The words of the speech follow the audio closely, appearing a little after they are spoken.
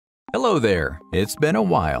Hello there, it's been a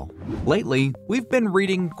while. Lately, we've been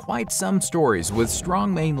reading quite some stories with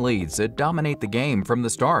strong main leads that dominate the game from the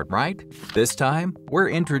start, right? This time, we're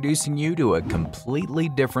introducing you to a completely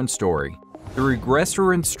different story. The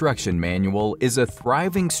Regressor Instruction Manual is a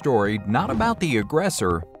thriving story not about the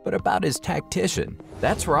aggressor, but about his tactician.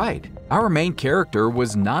 That's right, our main character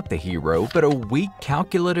was not the hero, but a weak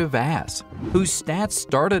calculative ass, whose stats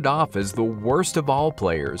started off as the worst of all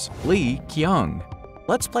players, Lee Kyung.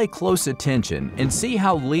 Let's pay close attention and see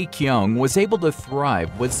how Lee Kyung was able to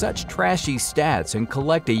thrive with such trashy stats and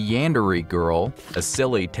collect a yandere girl, a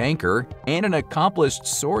silly tanker, and an accomplished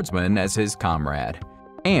swordsman as his comrade.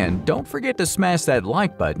 And don't forget to smash that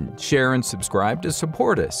like button, share and subscribe to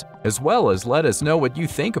support us, as well as let us know what you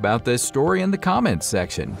think about this story in the comments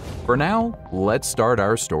section. For now, let's start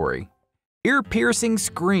our story. Ear-piercing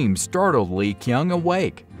screams startled Lee Kyung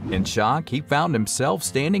awake. In shock, he found himself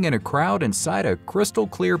standing in a crowd inside a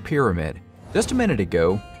crystal-clear pyramid. Just a minute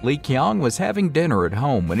ago, Lee Kyung was having dinner at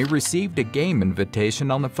home when he received a game invitation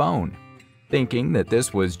on the phone. Thinking that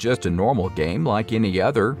this was just a normal game like any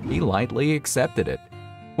other, he lightly accepted it.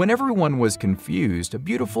 When everyone was confused, a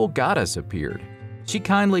beautiful goddess appeared. She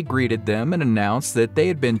kindly greeted them and announced that they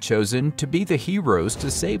had been chosen to be the heroes to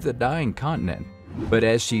save the dying continent. But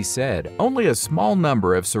as she said, only a small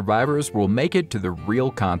number of survivors will make it to the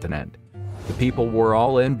real continent. The people were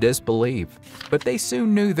all in disbelief, but they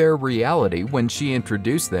soon knew their reality when she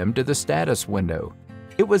introduced them to the status window.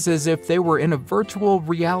 It was as if they were in a virtual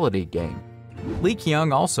reality game. Lee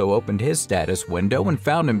Kyung also opened his status window and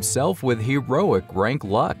found himself with heroic rank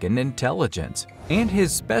luck and intelligence. And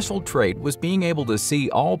his special trait was being able to see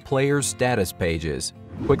all players' status pages.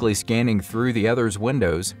 Quickly scanning through the others'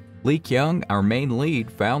 windows, Lee Kyung, our main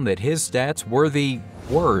lead, found that his stats were the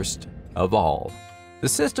worst of all. The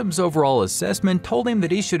system's overall assessment told him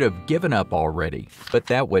that he should have given up already, but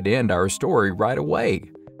that would end our story right away.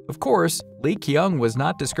 Of course, Lee Kyung was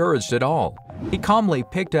not discouraged at all. He calmly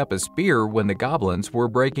picked up a spear when the goblins were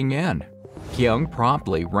breaking in. Kyung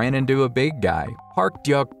promptly ran into a big guy, Park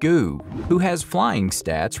Deok-gu, who has flying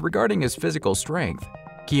stats regarding his physical strength.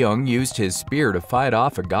 Kyung used his spear to fight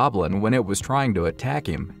off a goblin when it was trying to attack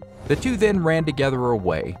him. The two then ran together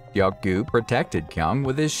away. Deok-gu protected Kyung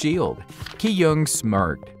with his shield. Kyung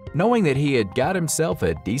smirked, knowing that he had got himself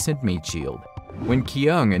a decent meat shield. When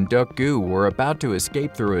Kyung and Deok-gu were about to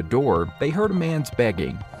escape through a door, they heard a man's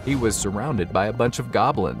begging. He was surrounded by a bunch of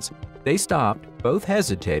goblins. They stopped, both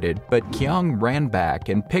hesitated, but Kyung ran back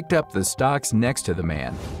and picked up the stocks next to the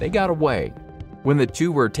man. They got away. When the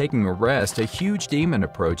two were taking a rest, a huge demon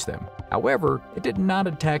approached them. However, it did not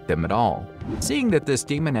attack them at all. Seeing that this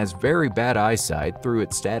demon has very bad eyesight through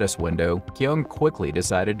its status window, Kyung quickly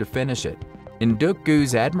decided to finish it. In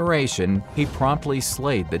Deok-gu's admiration, he promptly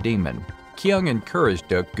slayed the demon. Kyung encouraged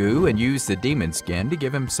Deok-gu and used the demon skin to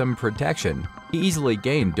give him some protection. He easily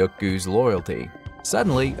gained Deok-gu's loyalty.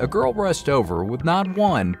 Suddenly, a girl rushed over with not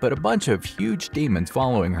one, but a bunch of huge demons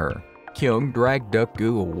following her. Kyung dragged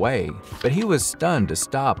Deok-gu away, but he was stunned to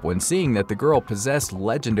stop when seeing that the girl possessed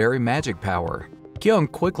legendary magic power. Kyung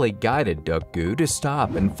quickly guided Deok-gu to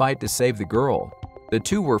stop and fight to save the girl. The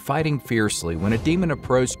two were fighting fiercely when a demon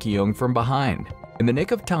approached Kyung from behind. In the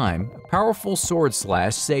nick of time, a powerful sword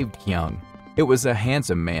slash saved Kyung. It was a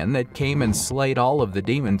handsome man that came and slayed all of the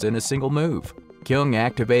demons in a single move. Kyung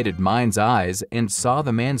activated Mind's Eyes and saw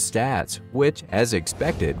the man's stats, which, as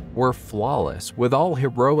expected, were flawless with all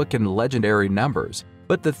heroic and legendary numbers.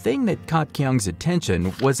 But the thing that caught Kyung's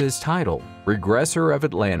attention was his title, Regressor of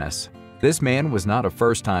Atlantis. This man was not a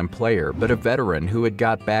first-time player, but a veteran who had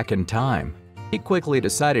got back in time. He quickly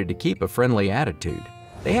decided to keep a friendly attitude.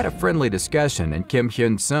 They had a friendly discussion and Kim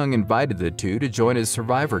Hyun-sung invited the two to join his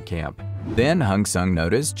survivor camp. Then Hyun-sung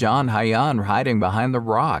noticed John Hyeon hiding behind the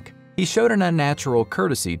rock. He showed an unnatural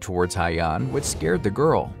courtesy towards Hyeon, which scared the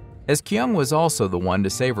girl. As Kyung was also the one to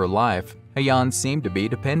save her life, Hyeon seemed to be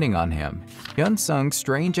depending on him. Hyun-sung's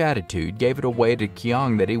strange attitude gave it away to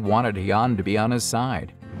Kyung that he wanted Hyeon to be on his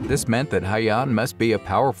side. This meant that Hyeon must be a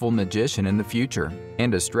powerful magician in the future,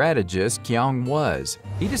 and a strategist Kyung was.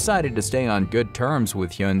 He decided to stay on good terms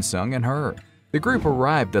with Hyun-sung and her. The group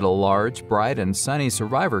arrived at a large, bright and sunny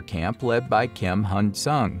survivor camp led by Kim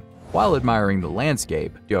Hyun-sung. While admiring the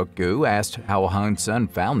landscape, Deok-gu asked how Hyun-sung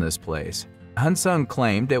found this place. Hyun-sung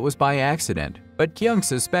claimed it was by accident, but Kyung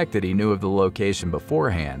suspected he knew of the location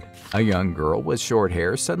beforehand. A young girl with short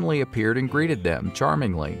hair suddenly appeared and greeted them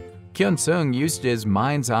charmingly. Hyun-sung used his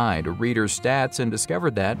mind's eye to read her stats and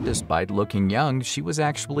discovered that, despite looking young, she was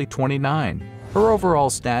actually 29. Her overall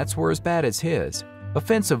stats were as bad as his.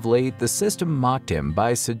 Offensively, the system mocked him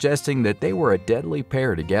by suggesting that they were a deadly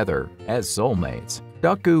pair together, as soulmates.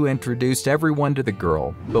 Deok-gu introduced everyone to the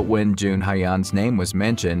girl, but when Jun Hyeon's name was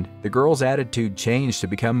mentioned, the girl's attitude changed to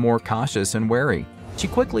become more cautious and wary. She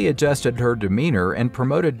quickly adjusted her demeanor and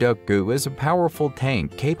promoted Deok-gu as a powerful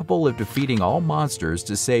tank capable of defeating all monsters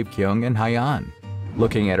to save Kyung and Hyeon.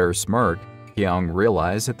 Looking at her smirk, Kyung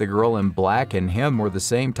realized that the girl in black and him were the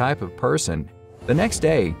same type of person. The next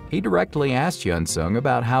day, he directly asked Hyun-sung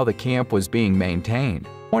about how the camp was being maintained,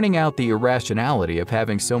 pointing out the irrationality of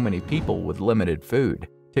having so many people with limited food.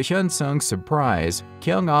 To Hyun-sung's surprise,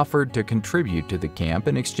 Kyung offered to contribute to the camp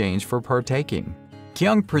in exchange for partaking.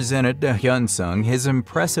 Kyung presented to Hyun-sung his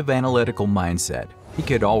impressive analytical mindset. He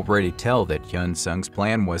could already tell that Hyun-sung's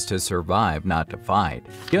plan was to survive, not to fight.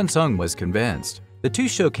 Hyun-sung was convinced. The two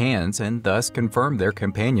shook hands and thus confirmed their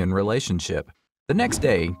companion relationship. The next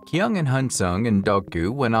day, Kyung and Hyun-sung and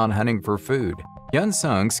Deok-gu went on hunting for food.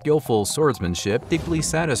 Hyun-sung's skillful swordsmanship deeply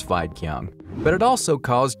satisfied Kyung, but it also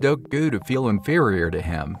caused Deok-gu to feel inferior to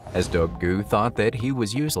him, as Deok-gu thought that he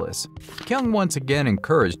was useless. Kyung once again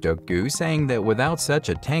encouraged Deok-gu, saying that without such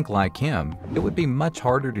a tank like him, it would be much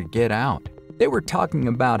harder to get out. They were talking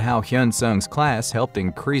about how Hyun-sung's class helped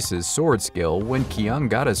increase his sword skill when Kyung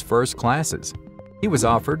got his first classes. He was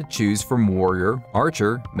offered to choose from warrior,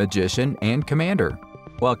 archer, magician, and commander,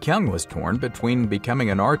 while Kyung was torn between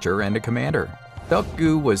becoming an archer and a commander.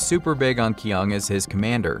 Deok-gu was super big on Kyung as his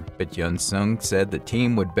commander, but Hyun-sung said the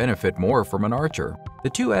team would benefit more from an archer. The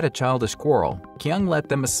two had a childish quarrel. Kyung let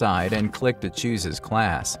them aside and clicked to choose his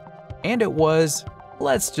class. And it was,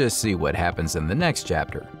 let's just see what happens in the next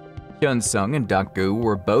chapter. Hyun-sung and Deok-gu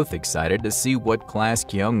were both excited to see what class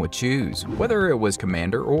Kyung would choose, whether it was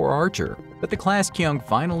commander or archer. But the class Kyung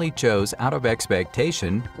finally chose out of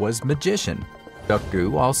expectation was magician.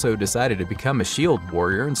 Deok-gu also decided to become a shield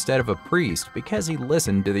warrior instead of a priest because he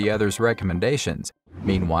listened to the others' recommendations.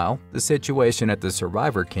 Meanwhile, the situation at the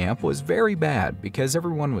survivor camp was very bad because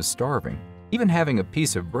everyone was starving. Even having a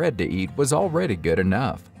piece of bread to eat was already good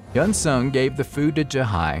enough. Hyun-sung gave the food to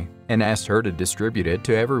Jae and asked her to distribute it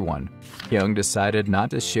to everyone. Kyung decided not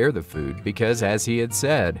to share the food because, as he had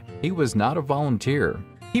said, he was not a volunteer.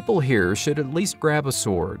 People here should at least grab a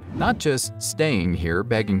sword, not just staying here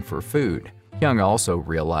begging for food. Kyung also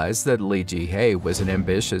realized that Lee Ji-hae was an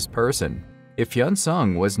ambitious person. If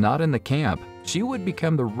Hyun-sung was not in the camp, she would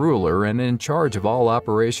become the ruler and in charge of all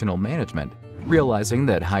operational management. Realizing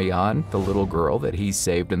that Hyeon, the little girl that he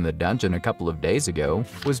saved in the dungeon a couple of days ago,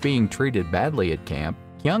 was being treated badly at camp,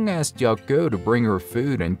 Kyung asked Deok-gu to bring her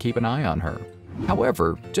food and keep an eye on her.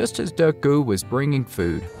 However, just as Deok-gu was bringing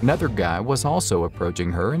food, another guy was also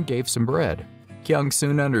approaching her and gave some bread. Kyung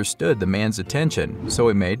soon understood the man's attention, so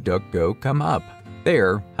he made Deok-gu come up.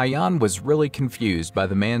 There, Hyeon was really confused by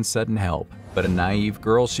the man's sudden help, but a naive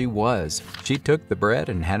girl she was. She took the bread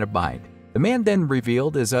and had a bite. The man then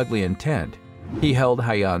revealed his ugly intent. He held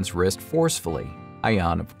Hyeon's wrist forcefully.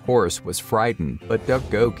 Hyeon, of course, was frightened, but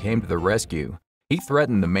Deok-gu came to the rescue. He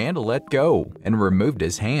threatened the man to let go and removed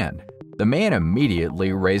his hand. The man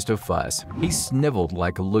immediately raised a fuss. He sniveled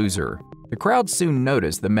like a loser. The crowd soon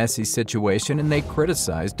noticed the messy situation and they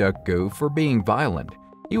criticized Deok-gu for being violent.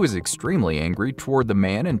 He was extremely angry toward the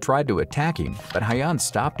man and tried to attack him, but Hyeon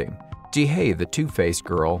stopped him. Ji-hae, the two-faced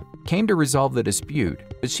girl, came to resolve the dispute,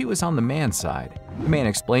 but she was on the man's side. The man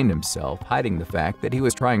explained himself, hiding the fact that he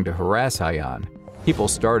was trying to harass Hyeon. People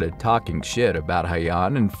started talking shit about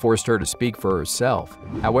Hyeon and forced her to speak for herself.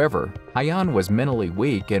 However, Hyeon was mentally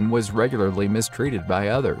weak and was regularly mistreated by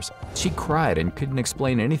others. She cried and couldn't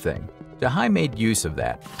explain anything. Jae made use of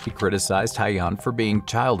that. He criticized Hyeon for being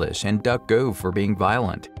childish and Deok-gu for being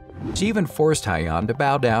violent. She even forced Hyeon to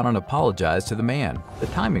bow down and apologize to the man. The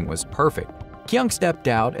timing was perfect. Kyung stepped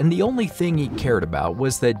out and the only thing he cared about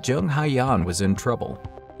was that Jung Hyeon was in trouble.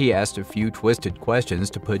 He asked a few twisted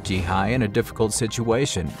questions to put Ji-hae in a difficult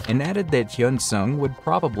situation and added that Hyun-sung would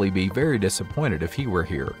probably be very disappointed if he were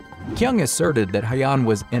here. Kyung asserted that Hyeon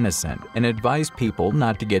was innocent and advised people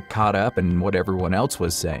not to get caught up in what everyone else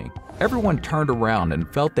was saying. Everyone turned around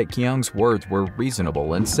and felt that Kyung's words were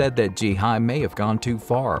reasonable and said that Ji-hae may have gone too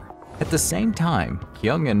far. At the same time,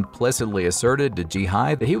 Kyung implicitly asserted to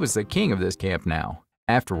Ji-hae that he was the king of this camp now.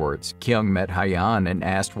 Afterwards, Kyung met Hyeon and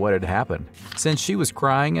asked what had happened. Since she was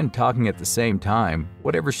crying and talking at the same time,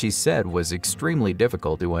 whatever she said was extremely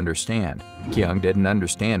difficult to understand. Kyung didn't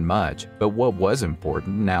understand much, but what was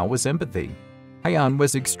important now was empathy. Hyeon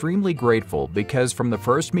was extremely grateful because from the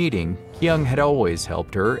first meeting, Kyung had always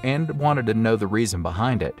helped her and wanted to know the reason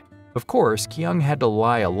behind it. Of course, Kyung had to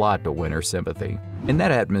lie a lot to win her sympathy. In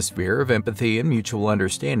that atmosphere of empathy and mutual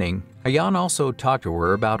understanding, Hyeon also talked to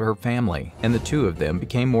her about her family, and the two of them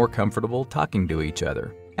became more comfortable talking to each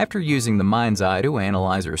other. After using the mind's eye to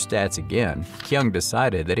analyze her stats again, Kyung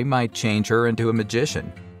decided that he might change her into a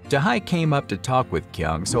magician. Jae came up to talk with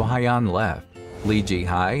Kyung, so Hyeon left. Lee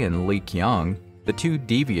Ji-hae and Lee Kyung, the two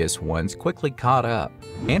devious ones, quickly caught up,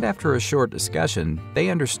 and after a short discussion, they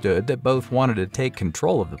understood that both wanted to take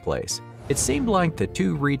control of the place. It seemed like the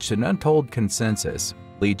two reached an untold consensus.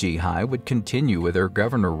 Lee Ji-hae would continue with her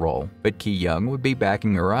governor role, but Ki-young would be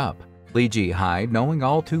backing her up. Lee Ji-hae, knowing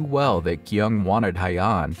all too well that Kyung wanted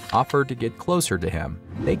Hyeon, offered to get closer to him.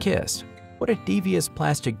 They kissed. What a devious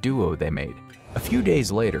plastic duo they made. A few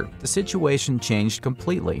days later, the situation changed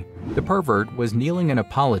completely. The pervert was kneeling an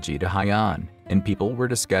apology to Hyeon, and people were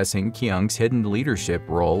discussing Kyung's hidden leadership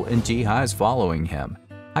role and Ji-hae's following him.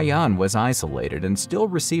 Hyeon was isolated and still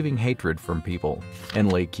receiving hatred from people,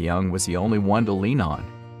 and Lee Kyung was the only one to lean on.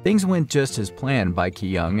 Things went just as planned by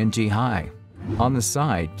Kyung and Ji-hae. On the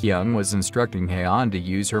side, Kyung was instructing Hyeon to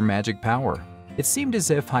use her magic power. It seemed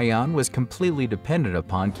as if Hyeon was completely dependent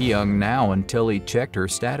upon Kyung now until he checked her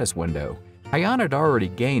status window. Hyeon had already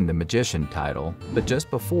gained the magician title, but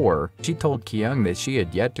just before, she told Kyung that she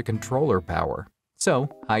had yet to control her power. So,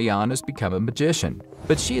 Hyeon has become a magician,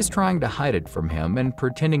 but she is trying to hide it from him and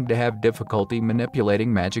pretending to have difficulty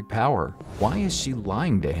manipulating magic power. Why is she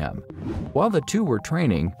lying to him? While the two were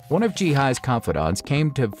training, one of Ji-hae's confidants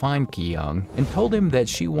came to find Kyung and told him that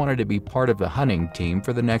she wanted to be part of the hunting team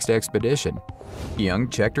for the next expedition. Kyung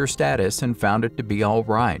checked her status and found it to be all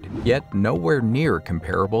right, yet nowhere near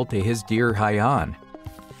comparable to his dear Hyeon.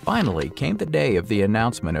 Finally came the day of the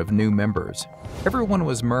announcement of new members. Everyone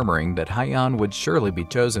was murmuring that Hyeon would surely be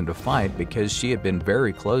chosen to fight because she had been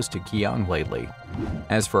very close to Kyung lately.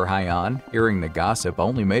 As for Hyeon, hearing the gossip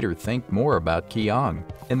only made her think more about Kyung,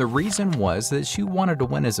 and the reason was that she wanted to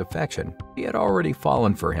win his affection. He had already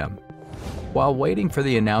fallen for him. While waiting for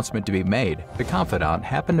the announcement to be made, the confidant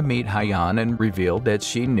happened to meet Hyeon and revealed that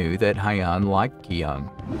she knew that Hyeon liked Kyung,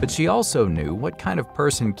 but she also knew what kind of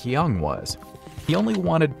person Kyung was. He only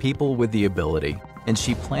wanted people with the ability, and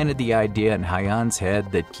she planted the idea in Hyeon's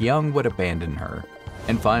head that Kyung would abandon her.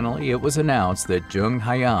 And finally, it was announced that Jung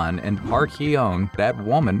Hyeon and Park Hye-young, that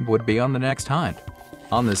woman, would be on the next hunt.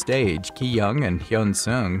 On the stage, Ki-young and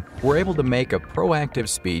Hyun-sung were able to make a proactive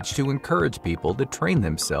speech to encourage people to train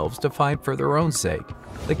themselves to fight for their own sake.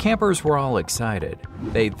 The campers were all excited.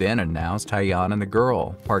 They then announced Hyeon and the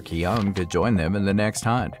girl, Park Hye-young, to join them in the next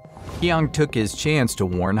hunt. Ki-young took his chance to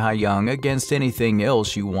warn Hye-young against anything ill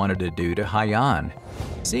she wanted to do to Hyeon.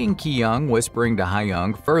 Seeing Ki-young whispering to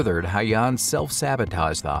Hye-young furthered Hyeon's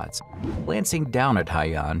self-sabotage thoughts. Glancing down at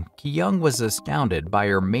Hyeon, Ki-young was astounded by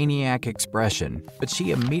her maniac expression, but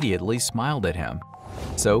she immediately smiled at him.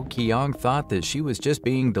 So Ki-young thought that she was just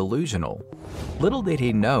being delusional. Little did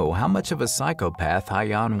he know how much of a psychopath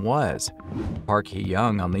Hyeon was. Park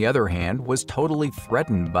Hye-young, on the other hand, was totally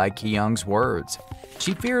threatened by Ki-young's words.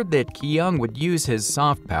 She feared that Ki-young would use his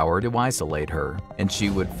soft power to isolate her, and she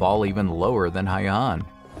would fall even lower than Hyeon.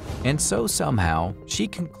 And so somehow, she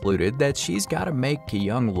concluded that she's got to make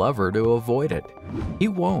Ki-young love her to avoid it. "He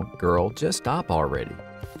won't, girl, just stop already."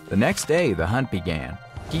 The next day, the hunt began.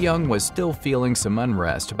 Ki-young was still feeling some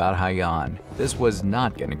unrest about Hyeon. This was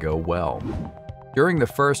not going to go well. During the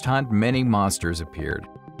first hunt, many monsters appeared.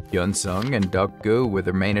 Hyun-sung and Duk-gu were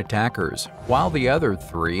the main attackers, while the other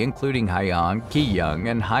three, including Hyeon, Ki-young,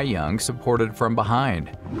 and Hae-young, supported from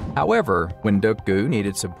behind. However, when Duk-gu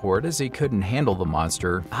needed support as he couldn't handle the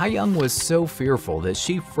monster, Hae-young was so fearful that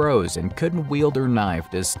she froze and couldn't wield her knife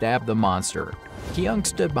to stab the monster. Ki-young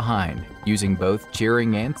stood behind, using both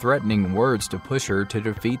cheering and threatening words to push her to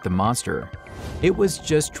defeat the monster. It was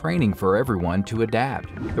just training for everyone to adapt.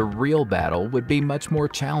 The real battle would be much more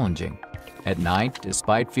challenging. At night,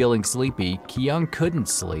 despite feeling sleepy, Ki-young couldn't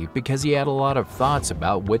sleep because he had a lot of thoughts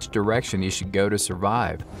about which direction he should go to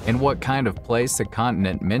survive, and what kind of place the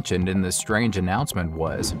continent mentioned in the strange announcement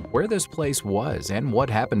was, where this place was, and what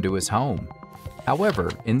happened to his home. However,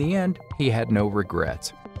 in the end, he had no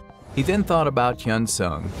regrets. He then thought about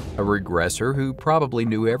Hyun-sung, a regressor who probably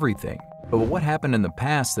knew everything, but what happened in the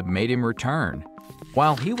past that made him return?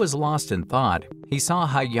 While he was lost in thought, he saw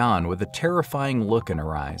Hyeon with a terrifying look in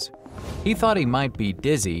her eyes. He thought he might be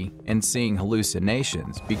dizzy and seeing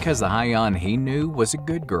hallucinations because the Hyeon he knew was a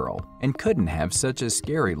good girl and couldn't have such a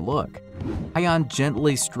scary look. Hyeon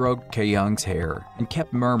gently stroked Ki-young's hair and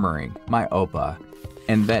kept murmuring, "My oppa,"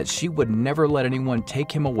 and that she would never let anyone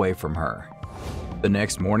take him away from her. The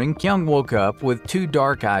next morning, Kyung woke up with 2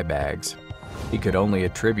 dark eye bags. He could only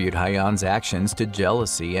attribute Hyeon's actions to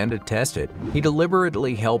jealousy and to test it. He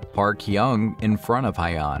deliberately helped Park Hye-young in front of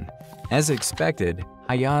Hyeon. As expected,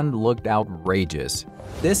 Hyeon looked outrageous.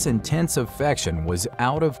 This intense affection was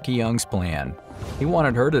out of Ki-young's plan. He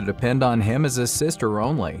wanted her to depend on him as a sister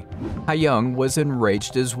only. Ha-young was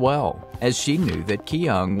enraged as well, as she knew that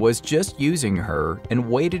Ki-young was just using her and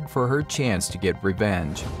waited for her chance to get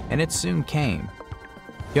revenge, and it soon came.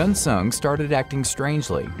 Hyun-sung started acting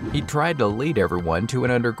strangely. He tried to lead everyone to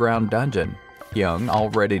an underground dungeon. Hyung,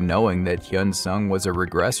 already knowing that Hyun-sung was a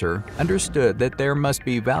regressor, understood that there must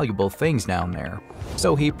be valuable things down there.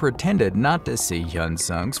 So he pretended not to see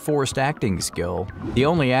Hyun-sung's forced acting skill. The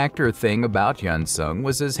only actor thing about Hyun-sung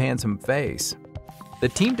was his handsome face. The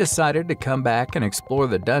team decided to come back and explore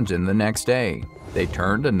the dungeon the next day. They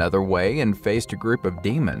turned another way and faced a group of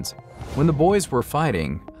demons. When the boys were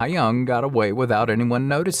fighting, Ha-young got away without anyone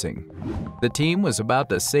noticing. The team was about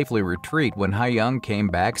to safely retreat when Ha-young came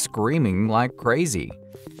back screaming like crazy.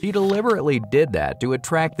 She deliberately did that to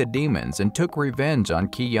attract the demons and took revenge on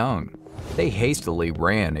Ki-young. They hastily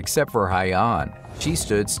ran except for Ha-yeon. She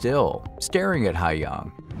stood still, staring at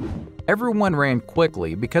Ha-young. Everyone ran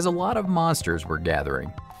quickly because a lot of monsters were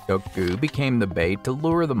gathering. Deok-gu became the bait to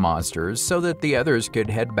lure the monsters so that the others could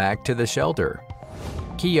head back to the shelter.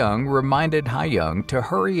 Ki-young reminded Ha-young to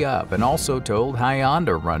hurry up and also told Ha-yeon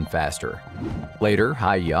to run faster. Later,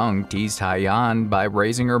 Ha-young teased Ha-yeon by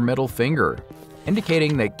raising her middle finger,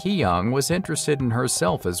 indicating that Ki-young was interested in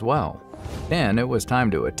herself as well. Then it was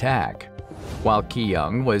time to attack. While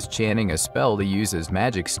Ki-young was chanting a spell to use his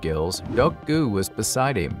magic skills, Deok-gu was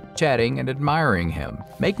beside him, chatting and admiring him,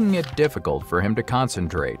 making it difficult for him to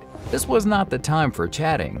concentrate. This was not the time for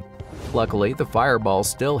chatting. Luckily, the fireball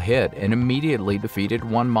still hit and immediately defeated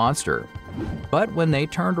one monster. But when they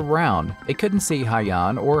turned around, they couldn't see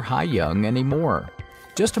Ha-yeon or Ha-young anymore.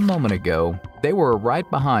 Just a moment ago, they were right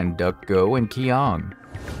behind Deok-gu and Ki-young.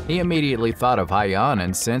 He immediately thought of Ha-yeon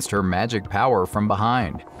and sensed her magic power from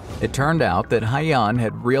behind. It turned out that Ha-yeon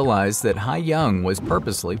had realized that Ha-young was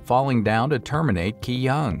purposely falling down to terminate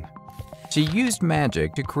Ki-young. She used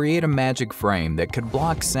magic to create a magic frame that could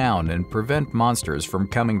block sound and prevent monsters from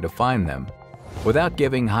coming to find them. Without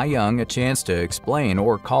giving Ha-young a chance to explain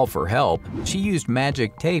or call for help, she used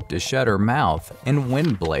magic tape to shut her mouth and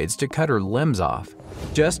wind blades to cut her limbs off.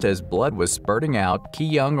 Just as blood was spurting out,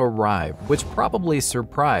 Ki-young arrived, which probably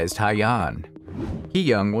surprised Ha-yeon.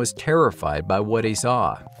 Ki-young was terrified by what he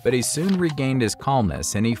saw, but he soon regained his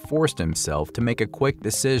calmness and he forced himself to make a quick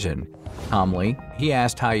decision. Calmly, he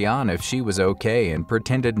asked Ha-yeon if she was okay and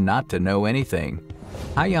pretended not to know anything.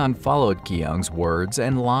 Ha-yeon followed Ki-young's words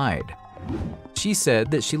and lied. She said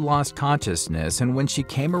that she lost consciousness and when she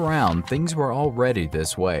came around, things were already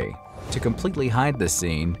this way. To completely hide the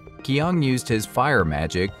scene, Ki-young used his fire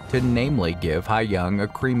magic to namely give Ha-young a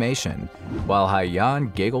cremation, while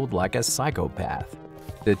Ha-yeon giggled like a psychopath.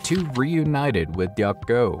 The two reunited with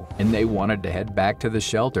Deok-gu, and they wanted to head back to the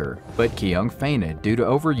shelter, but Ki-young fainted due to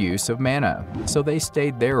overuse of mana, so they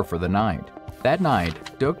stayed there for the night. That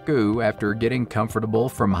night, Deok-gu, after getting comfortable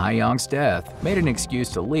from Ha-young's death, made an excuse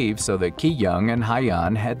to leave so that Ki-young and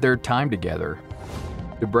Ha-yeon had their time together.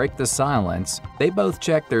 To break the silence, they both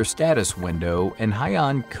checked their status window and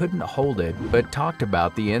Ha-yeon couldn't hold it but talked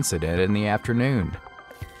about the incident in the afternoon.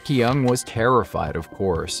 Ki-young was terrified, of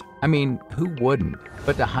course. I mean, who wouldn't?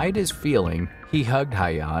 But to hide his feeling, he hugged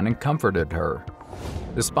Ha-yeon and comforted her.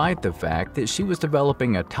 Despite the fact that she was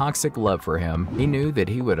developing a toxic love for him, he knew that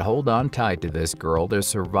he would hold on tight to this girl to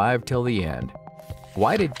survive till the end.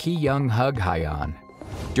 Why did Ki-young hug Ha-yeon?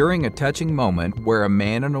 During a touching moment where a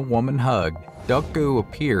man and a woman hugged, Deok-gu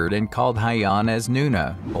appeared and called Ha-yeon as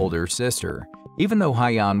Nuna, older sister, even though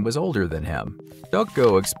Ha-yeon was older than him.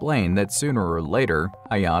 Deok-gu explained that sooner or later,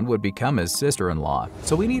 Ha-yeon would become his sister-in-law,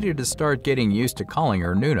 so he needed to start getting used to calling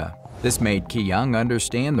her Nuna. This made Ki-young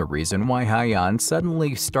understand the reason why Ha-yeon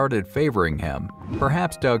suddenly started favoring him.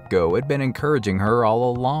 Perhaps Deok-gu had been encouraging her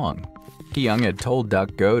all along. Ki-young had told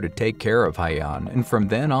Deok-gu to take care of Ha-yeon, and from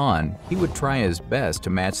then on, he would try his best to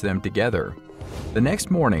match them together. The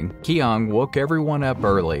next morning, Ki-young woke everyone up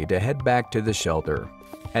early to head back to the shelter.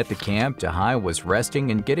 At the camp, Jahai was resting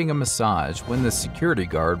and getting a massage when the security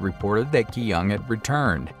guard reported that Ki-young had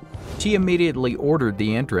returned. She immediately ordered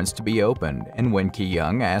the entrance to be opened, and when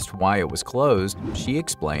Ki-young asked why it was closed, she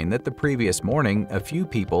explained that the previous morning, a few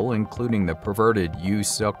people, including the perverted Yoo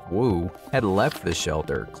Seok-woo, had left the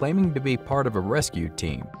shelter, claiming to be part of a rescue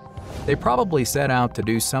team. They probably set out to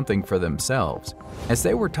do something for themselves. As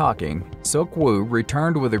they were talking, Seok-woo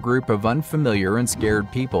returned with a group of unfamiliar and scared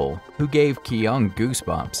people, who gave Ki-young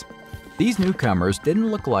goosebumps. These newcomers didn't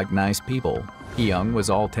look like nice people. Ki-young was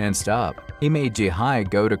all tensed up. He made Jihai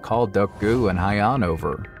go to call Duk-gu and Hyan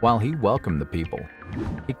over while he welcomed the people.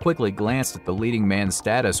 He quickly glanced at the leading man's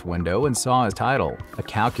status window and saw his title, a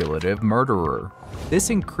calculative murderer. This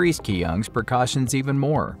increased Ki-young's precautions even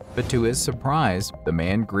more, but to his surprise, the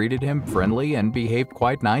man greeted him friendly and behaved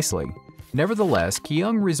quite nicely. Nevertheless,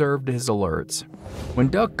 Ki-young reserved his alerts. When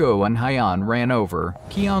Duk-gu and Hyan ran over,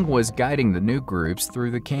 Ki-young was guiding the new groups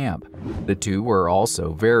through the camp. The two were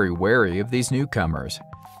also very wary of these newcomers.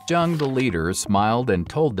 Jung, the leader, smiled and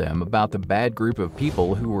told them about the bad group of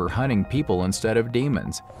people who were hunting people instead of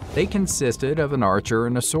demons. They consisted of an archer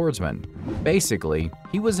and a swordsman. Basically,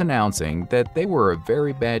 he was announcing that they were a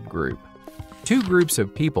very bad group. Two groups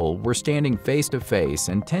of people were standing face to face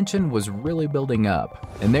and tension was really building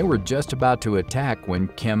up, and they were just about to attack when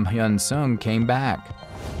Kim Hyun-sung came back.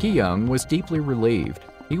 Ki-young was deeply relieved.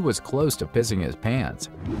 He was close to pissing his pants.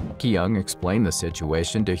 Ki-young explained the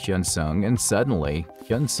situation to Hyun-sung and suddenly,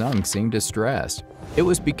 Hyun-sung seemed distressed. It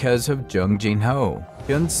was because of Jung Jin-ho.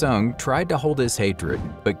 Hyun-sung tried to hold his hatred,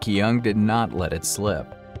 but Ki-young did not let it slip.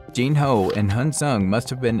 Jin-ho and Hyun-sung must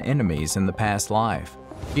have been enemies in the past life.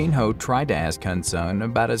 Jin-ho tried to ask Hyun-sung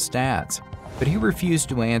about his stats, but he refused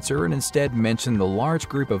to answer and instead mentioned the large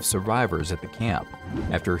group of survivors at the camp.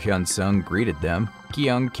 After Hyun-sung greeted them,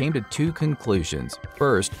 Ki-young came to two conclusions.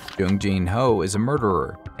 First, Jung Jin-ho is a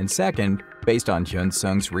murderer, and second, based on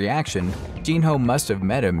Hyun-sung's reaction, Jin-ho must have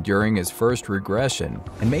met him during his first regression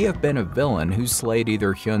and may have been a villain who slayed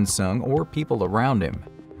either Hyun-sung or people around him.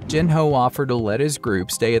 Jin-ho offered to let his group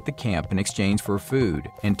stay at the camp in exchange for food,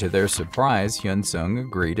 and to their surprise, Hyun-sung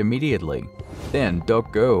agreed immediately. Then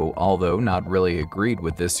Duk-gu, although not really agreed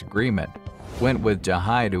with this agreement, went with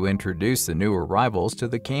Jihai to introduce the new arrivals to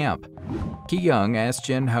the camp. Ki-young asked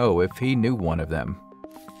Jin-ho if he knew one of them.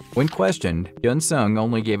 When questioned, Hyun-sung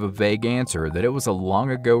only gave a vague answer that it was a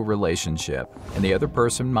long-ago relationship, and the other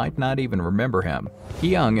person might not even remember him.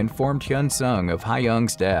 Ki-young informed Hyun-sung of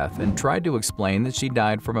Ha-young's death and tried to explain that she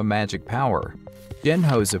died from a magic power.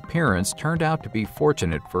 Jin-ho's appearance turned out to be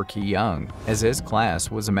fortunate for Ki-young, as his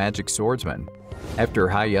class was a magic swordsman. After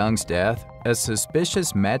Ha-young's death, a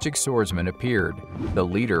suspicious magic swordsman appeared, the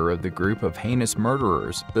leader of the group of heinous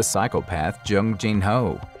murderers, the psychopath Jung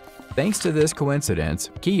Jin-ho. Thanks to this coincidence,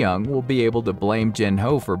 Ki-young will be able to blame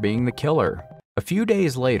Jin-ho for being the killer. A few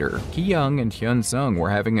days later, Ki-young and Hyun-sung were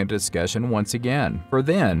having a discussion once again. For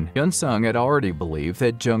then, Hyun-sung had already believed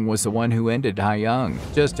that Jung was the one who ended Ha-young,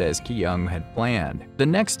 just as Ki-young had planned. The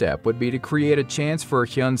next step would be to create a chance for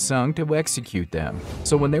Hyun-sung to execute them.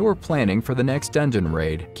 So when they were planning for the next dungeon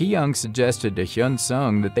raid, Ki-young suggested to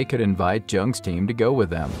Hyun-sung that they could invite Jung's team to go with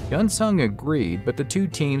them. Hyun-sung agreed, but the two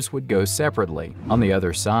teams would go separately. On the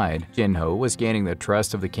other side, Jin-ho was gaining the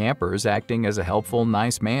trust of the campers, acting as a helpful,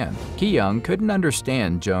 nice man. Ki-young couldn't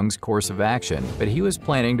understand Jung's course of action, but he was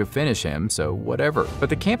planning to finish him, so whatever. But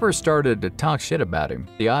the campers started to talk shit about him.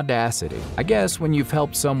 The audacity. I guess when you've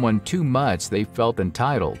helped someone too much, they felt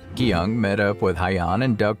entitled. Ki-young met up with Hyan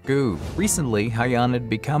and Duk-gu. Recently, Hyan had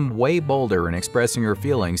become way bolder in expressing her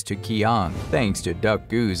feelings to Ki-young, thanks to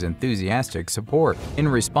Duk-gu's enthusiastic support. In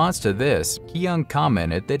response to this, Ki-young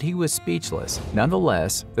commented that he was speechless.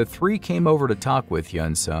 Nonetheless, the three came over to talk with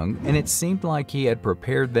Hyun-sung, and it seemed like he had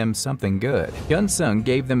prepared them something good. Hyun-sung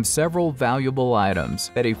gave them several valuable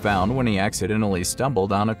items that he found when he accidentally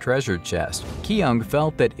stumbled on a treasure chest. Ki-young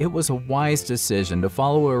felt that it was a wise decision to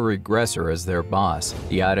follow a regressor as their boss.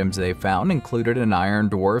 The items they found included an Iron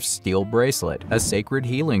Dwarf's steel bracelet, a sacred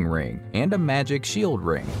healing ring, and a magic shield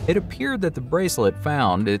ring. It appeared that the bracelet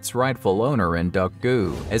found its rightful owner in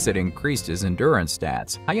Duk-gu, as it increased his endurance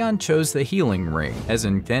stats. Hyan chose the healing ring, as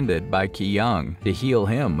intended by Ki-young, to heal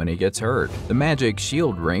him when he gets hurt. The magic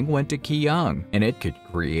shield ring went to Ki-young, and it could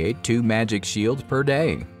create 2 magic shields per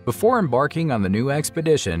day. Before embarking on the new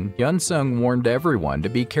expedition, Hyun-sung warned everyone to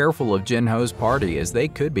be careful of Jin-ho's party as they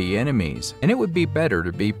could be enemies, and it would be better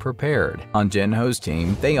to be prepared. On Jin-ho's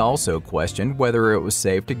team, they also questioned whether it was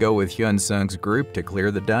safe to go with Hyun-sung's group to clear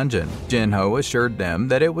the dungeon. Jin-ho assured them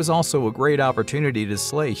that it was also a great opportunity to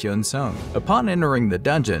slay Hyun-sung. Upon entering the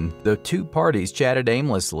dungeon, the two parties chatted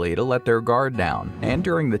aimlessly to let their guard down, and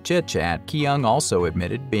during the chit-chat, Ki-young also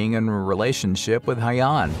admitted being in a relationship with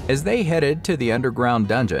Hyan. As they headed to the underground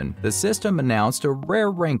dungeon, the system announced a rare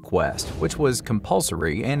rank quest, which was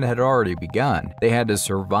compulsory and had already begun. They had to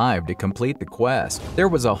survive to complete the quest. There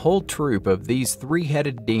was a whole troop of these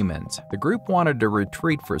 3-headed demons. The group wanted to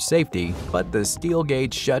retreat for safety, but the steel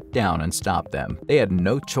gate shut down and stopped them. They had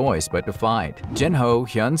no choice but to fight. Jin-ho,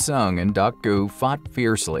 Hyun-sung, and Duk-gu fought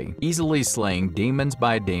fiercely, easily slaying demons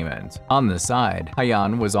by demons. On the side,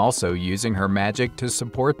 Hyan was also using her magic to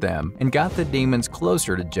support them and got the demons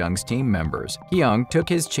closer to Jung's team members. Ki-young took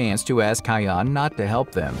his his chance to ask Hyeon not to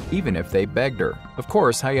help them, even if they begged her. Of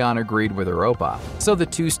course, Hyeon agreed with her oppa, so the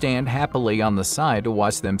two stand happily on the side to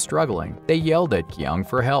watch them struggling. They yelled at Kyung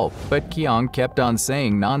for help, but Kyung kept on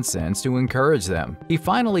saying nonsense to encourage them. He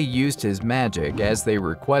finally used his magic as they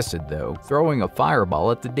requested though, throwing a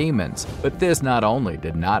fireball at the demons. But this not only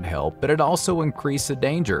did not help, but it also increased the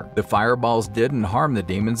danger. The fireballs didn't harm the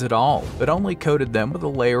demons at all, but only coated them with a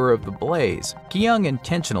layer of the blaze. Kyung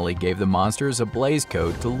intentionally gave the monsters a blaze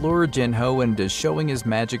coat to lure Jinho into showing his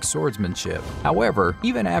magic swordsmanship. However,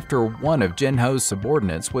 even after one of Jinho's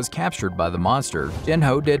subordinates was captured by the monster,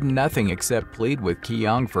 Jinho did nothing except plead with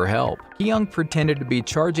Kyung for help. Kyung pretended to be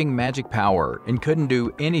charging magic power and couldn't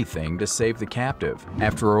do anything to save the captive.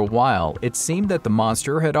 After a while, it seemed that the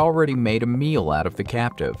monster had already made a meal out of the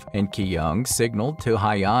captive, and Kyung signaled to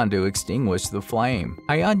Hyeon to extinguish the flame.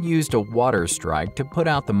 Hyeon used a water strike to put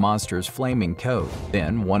out the monster's flaming coat.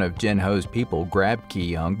 Then one of Jinho's people grabbed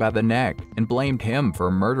Kyung by the neck and blamed him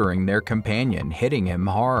for murdering their companion, hitting him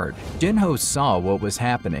hard. Jinho saw what was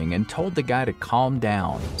happening and told the guy to calm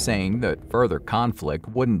down, saying that further conflict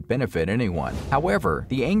wouldn't benefit anyone. However,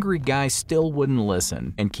 the angry guy still wouldn't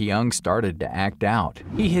listen, and Kyung started to act out.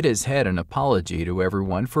 He hit his head an apology to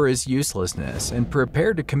everyone for his uselessness and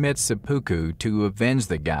prepared to commit seppuku to avenge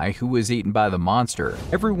the guy who was eaten by the monster.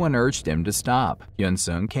 Everyone urged him to stop.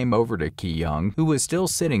 Hyun-sung came over to Kyung, who was still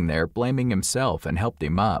sitting there blaming himself, and helped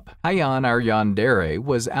him up. Hyeon Aryandere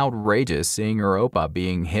was outrageous seeing her oppa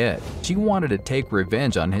being hit. She wanted to take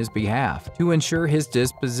revenge on his behalf. To ensure his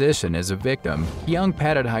disposition as a victim, Kyung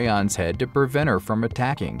patted Hyeon's head to prevent her from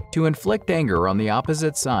attacking. To inflict anger on the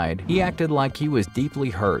opposite side, he acted like he was deeply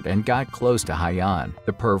hurt and got close to Hyeon.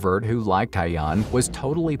 The pervert who liked Hyeon was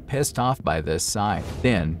totally pissed off by this side.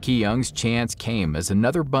 Then, Kyung's chance came as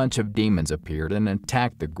another bunch of demons appeared and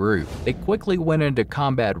attacked the group. They quickly went into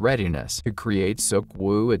combat readiness. To create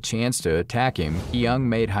Suk-woo a chance to attack him, Kyung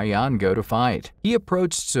made Hyeon go to fight. He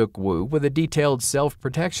approached Suk-woo with a detailed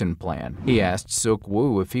self-protection plan. He asked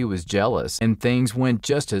Suk-woo if he was jealous, and things went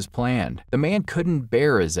just as planned. The man couldn't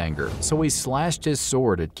bear his anger, so he slashed his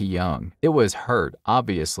sword at Kyung. It was hurt,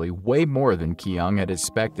 obviously way more than Kyung had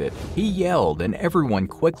expected. He yelled, and everyone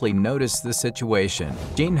quickly noticed the situation.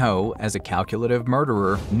 Jinho, as a calculative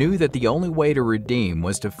murderer, knew that the only way to redeem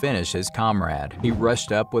was to finish his comrade. He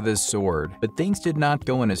rushed up with his sword, but things did not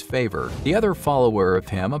go in his favor. The other follower of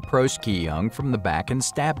him approached Kyung from the back and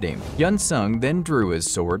stabbed him. Hyun-sung then drew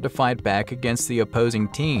his sword to fight back against the opposing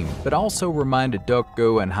team, but also reminded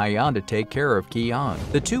Dok-gu and Hyeon to take care of Kyung.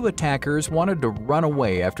 The two attackers wanted to run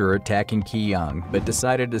away after attacking Kyung, but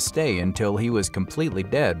decided to stay until he was completely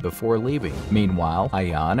dead before leaving. Meanwhile,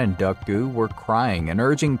 Hyeon and Dok-gu were crying and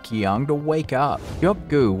urging Kyung to wake up.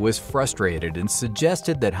 Dok-gu was frustrated and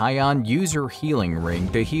suggested that Hyeon use her healing ring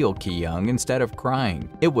to heal Kyung instead of crying.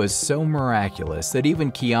 It was so miraculous that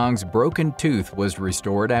even Kyung's broken tooth was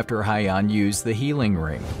restored after Hyeon used the healing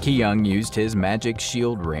ring. Kyung used his magic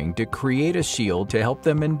shield ring to create a shield to help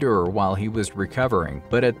them endure while he was recovering.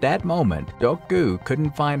 But at that moment, Dok-gu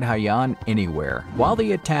couldn't find Hyeon anywhere. While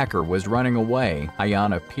the attacker was running away,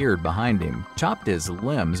 Hyeon appeared behind him, chopped his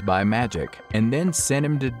limbs by magic, and then sent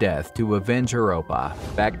him to death to avenge her oppa.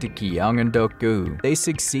 Back to Kyung and Dok-gu. They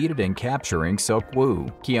succeeded in capturing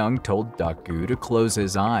Suk-woo. Kyung told Dok-gu to close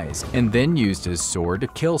his eyes, and then used his sword to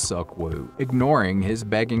kill Suk-woo, ignoring his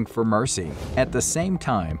begging for mercy. At the same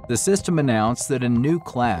time, the system announced that a new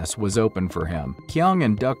class was open for him. Kyung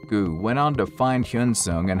and Dok-gu went on to find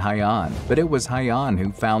Hyun-sung and Hyeon, but it was Hyeon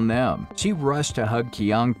who found them. She rushed to hug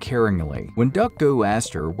Kyung caringly. When Dok-gu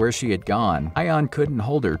asked her where she had gone, Hyeon couldn't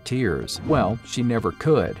hold her tears. Well, she never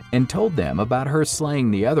could, and told them about her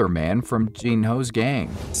slaying the other man from Jinho's gang.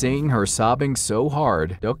 Seeing her sobbing so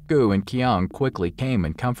hard, Dok-gu and Kyung quickly came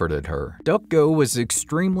and comforted her. Dok-gu was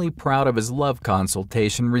extremely proud of his love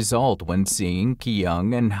consultation result when seeing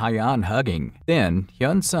Kyung and Hyeon hugging. Then,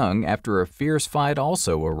 Hyun-sung, after a fierce fight,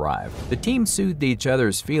 also arrived. The team soothed each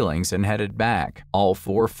other's feelings and headed back. All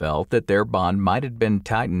four felt that their bond might have been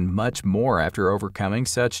tightened much more after overcoming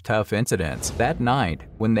such tough incidents. That night,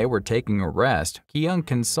 when they were taking a rest, Kyung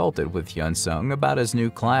consulted with Hyun-sung about his new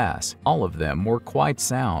class. All of them were quite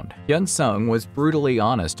sound. Hyun-sung was brutally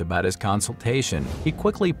honest about his consultation. He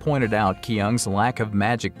quickly pointed out Kyung's lack of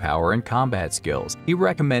magic power and combat skills. He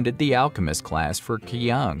recommended the alchemist class for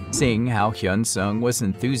Kyung. Seeing how Hyun-sung was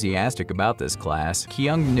enthusiastic about this class,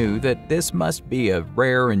 Kyung knew that this must be a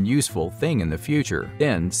rare and useful thing in the future.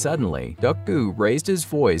 Then, suddenly, Dok-gu raised his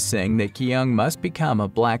voice saying that Kyung must become a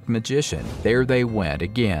black magician. There they went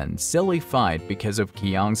again, silly fight because of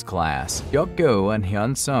Kyung's class. Dok-gu and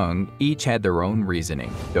Hyun-sung each had their own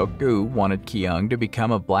reasoning. Dok-gu wanted Kyung to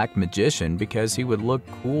become a black magician magician because he would look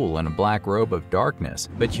cool in a black robe of darkness,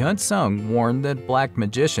 but Hyun-sung warned that black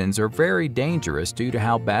magicians are very dangerous due to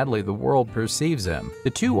how badly the world perceives them. The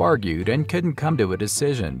two argued and couldn't come to a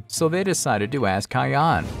decision, so they decided to ask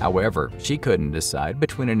Hyeon. However, she couldn't decide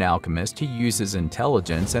between an alchemist who uses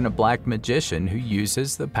intelligence and a black magician who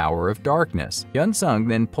uses the power of darkness. Hyun-sung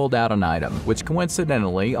then pulled out an item, which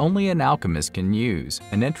coincidentally only an alchemist can use,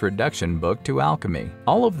 an introduction book to alchemy.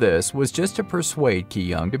 All of this was just to persuade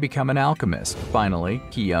Ki-young to become an alchemist. Finally,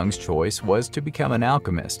 Ki-young's choice was to become an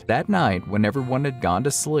alchemist. That night, when everyone had gone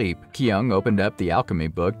to sleep, Ki-young opened up the alchemy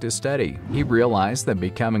book to study. He realized that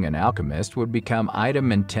becoming an alchemist would become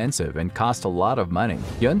item-intensive and cost a lot of money.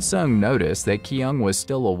 Hyun-sung noticed that Ki-young was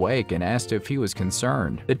still awake and asked if he was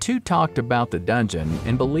concerned. The two talked about the dungeon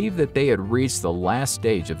and believed that they had reached the last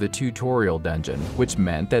stage of the tutorial dungeon, which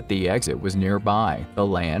meant that the exit was nearby, the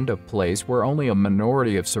land, a place where only a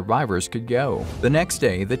minority of survivors could go. The next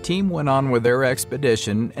day, the team went on with their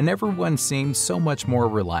expedition and everyone seemed so much more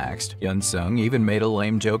relaxed. Hyun-sung even made a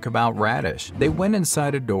lame joke about Radish. They went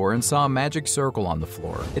inside a door and saw a magic circle on the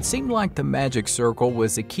floor. It seemed like the magic circle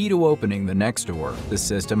was the key to opening the next door. The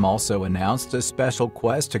system also announced a special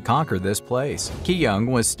quest to conquer this place. Ki-young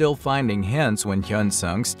was still finding hints when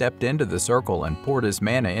Hyun-sung stepped into the circle and poured his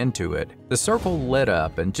mana into it. The circle lit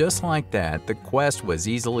up, and just like that, the quest was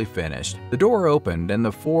easily finished. The door opened and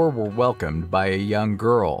the four were welcomed by a young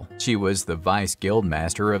girl. She was the vice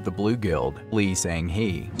guildmaster of the Blue Guild, Lee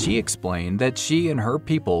Sang-hee. She explained that she and her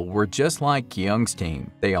people were just like Ki-young's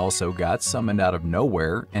team. They also got summoned out of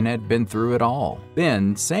nowhere and had been through it all.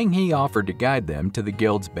 Then, Sang-hee offered to guide them to the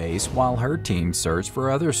guild's base while her team searched for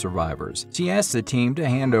other survivors. She asked the team to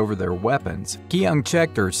hand over their weapons. Ki-young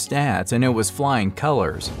checked her stats and it was flying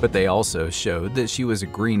colors, but they also showed that she was a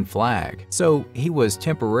green flag, so he was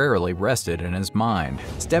temporarily rested in his mind.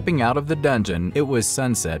 Stepping out of the dungeon, it was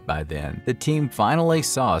sunset by then. The team finally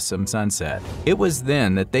saw some sunset. It was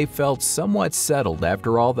then that they felt somewhat settled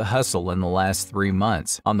after all the hustle in the last 3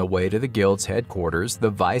 months. On the way to the guild's headquarters, the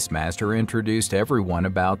vice master introduced everyone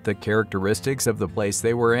about the characteristics of the place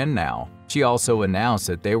they were in now. She also announced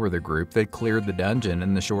that they were the group that cleared the dungeon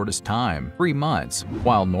in the shortest time, 3 months,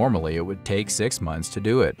 while normally it would take 6 months to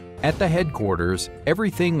do it. At the headquarters,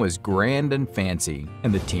 everything was grand and fancy,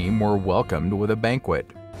 and the team were welcomed with a banquet.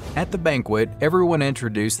 At the banquet, everyone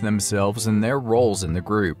introduced themselves and their roles in the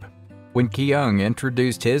group. When Ki-young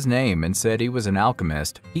introduced his name and said he was an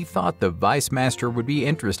alchemist, he thought the vice master would be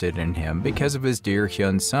interested in him because of his dear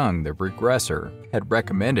Hyun-sung, the Regressor, had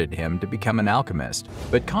recommended him to become an alchemist.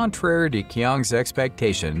 But contrary to Ki-young's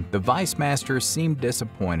expectation, the vice master seemed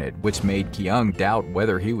disappointed, which made Ki-young doubt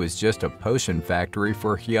whether he was just a potion factory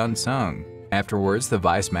for Hyun-sung. Afterwards, the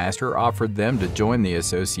vice master offered them to join the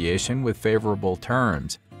association with favorable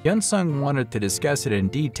terms. Hyun-sung wanted to discuss it in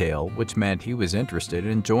detail, which meant he was interested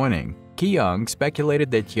in joining. Ki-young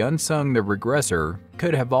speculated that Hyun-sung, the Regressor,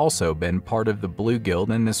 could have also been part of the Blue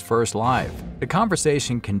Guild in his first life. The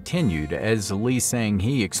conversation continued as Lee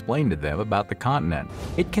Sang-hee explained to them about the continent.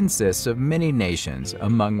 It consists of many nations,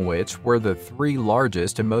 among which were the 3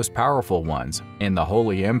 largest and most powerful ones, and the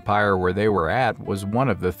Holy Empire where they were at was one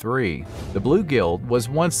of the 3. The Blue Guild was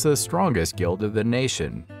once the strongest guild of the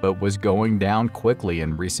nation, but was going down quickly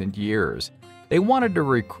in recent years. They wanted to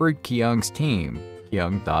recruit Ki-young's team.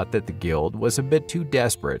 Ki-young thought that the guild was a bit too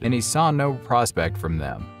desperate and he saw no prospect from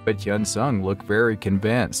them. But Hyun-sung looked very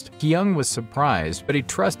convinced. Ki-young was surprised, but he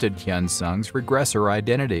trusted Hyun-sung's Regressor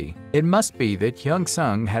identity. It must be that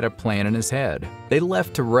Hyun-sung had a plan in his head. They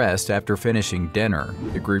left to rest after finishing dinner.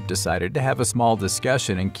 The group decided to have a small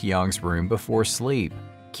discussion in Ki-young's room before sleep.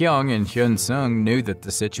 Ki-young and Hyun-sung knew that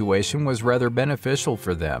the situation was rather beneficial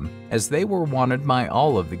for them, as they were wanted by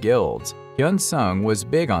all of the guilds. Hyun-sung was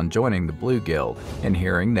big on joining the Blue Guild, and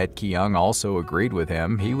hearing that Ki-young also agreed with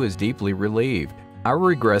him, he was deeply relieved. Our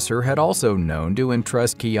Regressor had also known to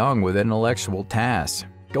entrust Ki-young with intellectual tasks.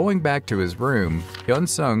 Going back to his room,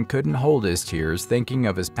 Hyun-sung couldn't hold his tears thinking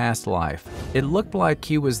of his past life. It looked like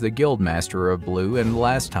he was the guildmaster of Blue, and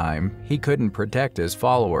last time, he couldn't protect his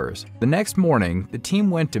followers. The next morning, the team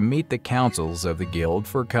went to meet the councils of the guild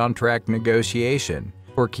for contract negotiation.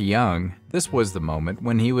 For Ki-young, this was the moment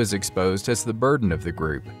when he was exposed as the burden of the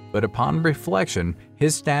group, but upon reflection,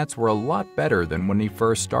 his stats were a lot better than when he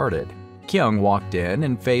first started. Ki-young walked in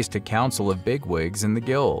and faced a council of bigwigs in the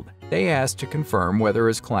guild. They asked to confirm whether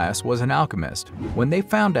his class was an alchemist. When they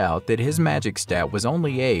found out that his magic stat was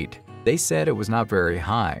only 8, they said it was not very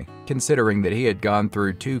high, considering that he had gone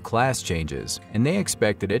through 2 class changes, and they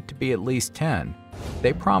expected it to be at least 10.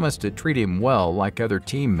 They promised to treat him well like other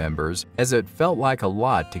team members, as it felt like a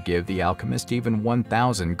lot to give the alchemist even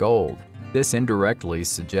 1,000 gold. This indirectly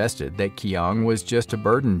suggested that Kyung was just a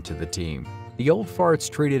burden to the team. The old farts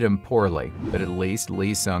treated him poorly, but at least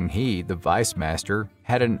Lee Sung-hee, the vice master,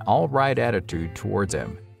 had an all-right attitude towards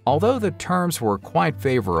him. Although the terms were quite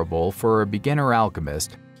favorable for a beginner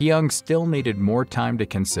alchemist, Kyung still needed more time to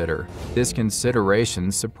consider. This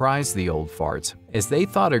consideration surprised the old farts, as they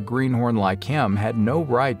thought a greenhorn like him had no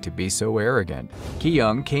right to be so arrogant.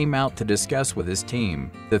 Kyung came out to discuss with his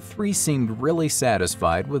team. The three seemed really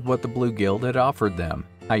satisfied with what the Blue Guild had offered them.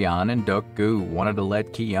 Hayan and Duk-gu wanted to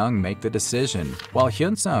let Kyung make the decision, while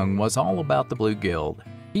Hyun-sung was all about the Blue Guild.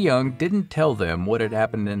 Kyung didn't tell them what had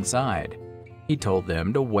happened inside. He told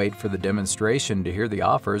them to wait for the demonstration to hear the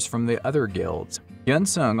offers from the other guilds.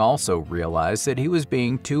 Hyun-sung also realized that he was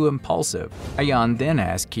being too impulsive. Hayan then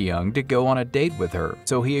asked Kyung to go on a date with her,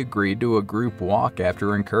 so he agreed to a group walk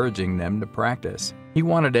after encouraging them to practice. He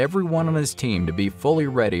wanted everyone on his team to be fully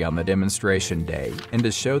ready on the demonstration day and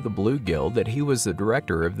to show the Blue Guild that he was the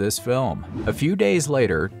director of this film. A few days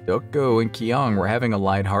later, Duk-gu and Kyung were having a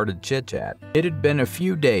lighthearted chit-chat. It had been a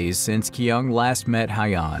few days since Kyung last met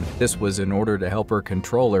Hayan. This was in order to help her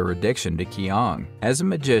control her addiction to Kyung. As a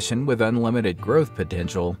magician with unlimited growth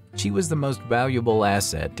potential, she was the most valuable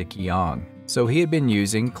asset to Kyung. So he had been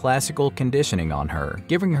using classical conditioning on her,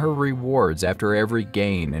 giving her rewards after every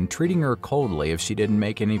gain and treating her coldly if she didn't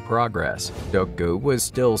make any progress. Duk-gu was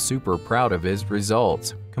still super proud of his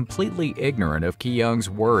results, completely ignorant of Kyung's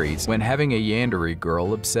worries when having a yandere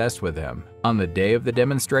girl obsessed with him. On the day of the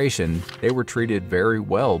demonstration, they were treated very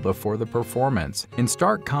well before the performance, in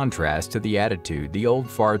stark contrast to the attitude the old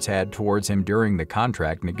farts had towards him during the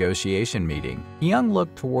contract negotiation meeting. Kyung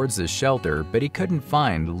looked towards the shelter, but he couldn't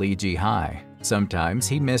find Lee Ji-hai. Sometimes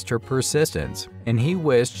he missed her persistence, and he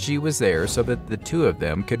wished she was there so that the two of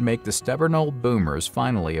them could make the stubborn old boomers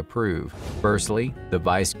finally approve. Firstly, the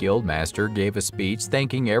Vice Guildmaster gave a speech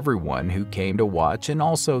thanking everyone who came to watch and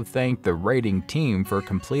also thanked the raiding team for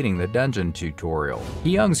completing the dungeon tutorial.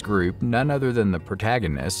 Kyung's group, none other than the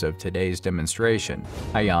protagonists of today's demonstration.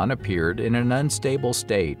 Hayan appeared in an unstable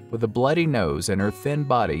state with a bloody nose and her thin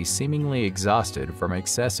body seemingly exhausted from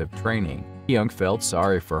excessive training. Kyung felt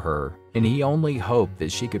sorry for her, and he only hoped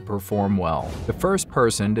that she could perform well. The first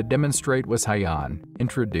person to demonstrate was Hayan,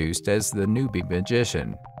 introduced as the newbie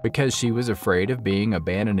magician. Because she was afraid of being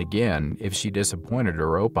abandoned again if she disappointed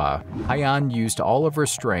her oppa, Hayan used all of her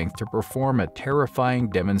strength to perform a terrifying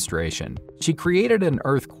demonstration. She created an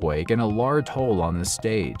earthquake and a large hole on the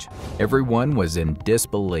stage. Everyone was in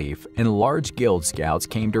disbelief, and large guild scouts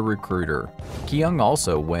came to recruit her. Kyung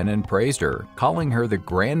also went and praised her, calling her the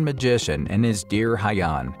Grand Magician and his dear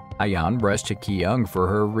Hayan. Hayan rushed to Kyung for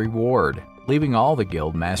her reward, leaving all the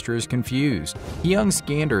guild masters confused. Kyung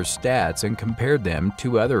scanned her stats and compared them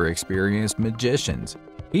to other experienced magicians.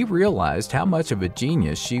 He realized how much of a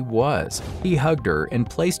genius she was. He hugged her and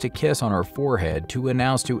placed a kiss on her forehead to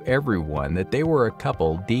announce to everyone that they were a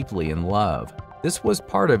couple deeply in love. This was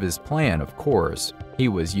part of his plan, of course. He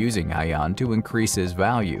was using Hayan to increase his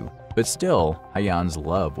value, but still, Hayan's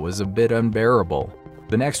love was a bit unbearable.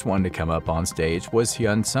 The next one to come up on stage was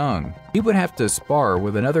Hyun-sung. He would have to spar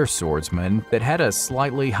with another swordsman that had a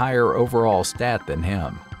slightly higher overall stat than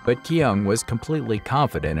him. But Kyung was completely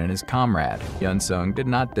confident in his comrade. Hyun-sung did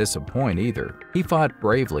not disappoint either. He fought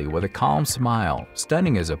bravely with a calm smile,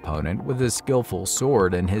 stunning his opponent with his skillful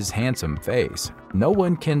sword and his handsome face. No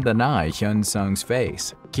one can deny Hyun-sung's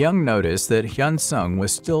face. Kyung noticed that Hyun-sung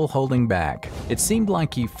was still holding back. It seemed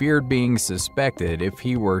like he feared being suspected if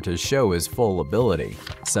he were to show his full ability.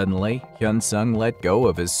 Suddenly, Hyun-sung let go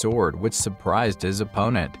of his sword, which surprised his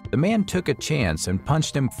opponent. The man took a chance and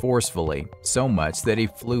punched him forcefully, so much that he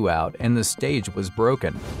flew out and the stage was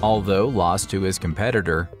broken. Although lost to his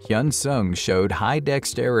competitor, Hyun-sung showed high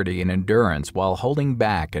dexterity and endurance while holding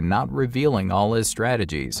back and not revealing all his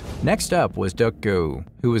strategies. Next up was Duk-gu,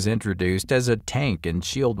 who was introduced as a tank and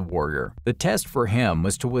shield warrior. The test for him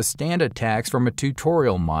was to withstand attacks from a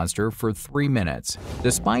tutorial monster for 3 minutes.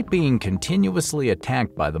 Despite being continuously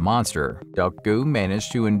attacked by the monster, Duk-gu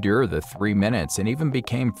managed to endure the 3 minutes and even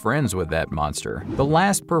became friends with that monster. The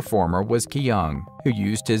last performer was Kyung, who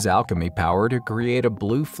used his alchemy power to create a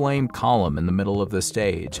blue flame column in the middle of the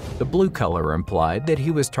stage. The blue color implied that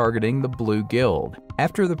he was targeting the Blue Guild.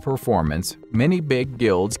 After the performance, many big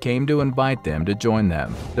guilds came to invite them to join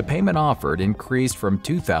them. The payment offered increased from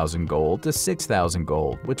 2,000 gold to 6,000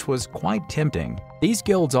 gold, which was quite tempting. These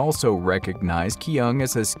guilds also recognized Kyung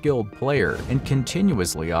as a skilled player and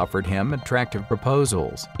continuously offered him attractive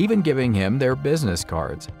proposals, even giving him their business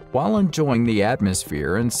cards. While enjoying the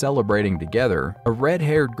atmosphere and celebrating together, a A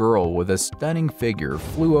red-haired girl with a stunning figure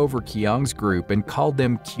flew over Kyung's group and called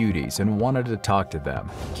them cuties and wanted to talk to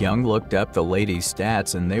them. Kyung looked up the lady's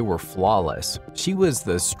stats and they were flawless. She was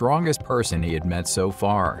the strongest person he had met so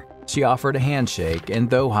far. She offered a handshake, and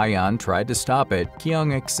though Hyeon tried to stop it,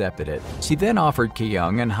 Kyung accepted it. She then offered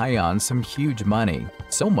Kyung and Hyeon some huge money,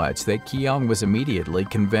 so much that Kyung was immediately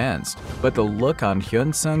convinced. But the look on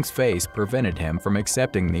Hyun-sung's face prevented him from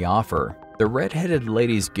accepting the offer. The Red-Headed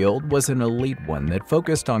Ladies Guild was an elite one that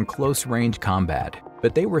focused on close-range combat,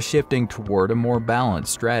 but they were shifting toward a more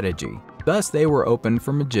balanced strategy. Thus, they were open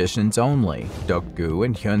for magicians only. Deok-gu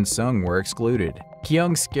and Hyun-sung were excluded.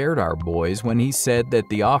 Kyung scared our boys when he said that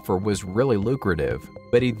the offer was really lucrative,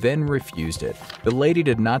 but he then refused it. The lady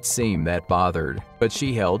did not seem that bothered, but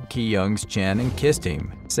she held Kyung's chin and kissed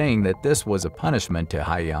him, saying that this was a punishment to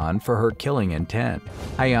Hyeon for her killing intent.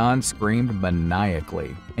 Hyeon screamed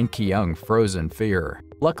maniacally, and Kyung froze in fear.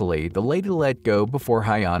 Luckily, the lady let go before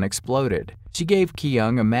Hyeon exploded. She gave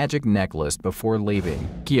Kyung a magic necklace before leaving.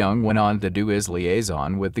 Kyung went on to do his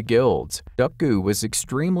liaison with the guilds. Deok-gu was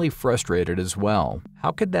extremely frustrated as well.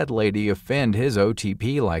 How could that lady offend his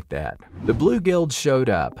OTP like that? The Blue Guild showed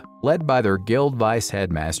up, led by their guild vice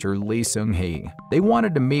headmaster Lee Seung-hee. They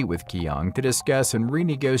wanted to meet with Kyung to discuss and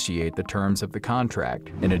renegotiate the terms of the contract.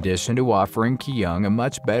 In addition to offering Kyung a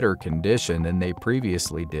much better condition than they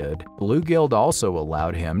previously did, Blue Guild also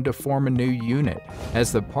allowed him to form a new unit,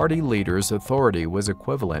 as the party leader's authority was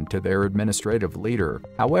equivalent to their administrative leader.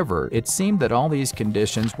 However, it seemed that all these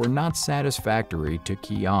conditions were not satisfactory to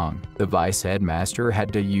Kyung. The vice headmaster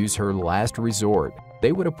had to use her last resort.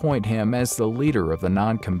 They would appoint him as the leader of the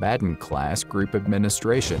non-combatant class group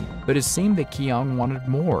administration, but it seemed that Kyung wanted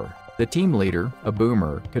more. The team leader, a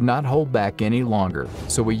boomer, could not hold back any longer,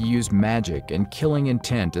 so he used magic and killing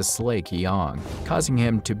intent to slay Kyung, causing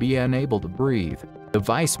him to be unable to breathe. The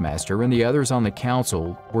vice master and the others on the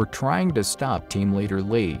council were trying to stop team leader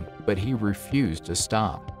Lee, but he refused to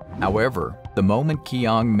stop. However, the moment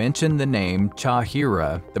Kyung mentioned the name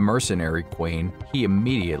Cha-hira, the mercenary queen, he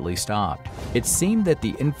immediately stopped. It seemed that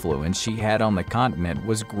the influence she had on the continent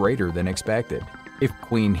was greater than expected. If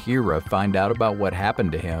Queen Hira found out about what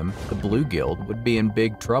happened to him, the Blue Guild would be in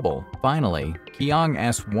big trouble. Finally, Kyung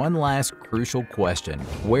asked one last crucial question: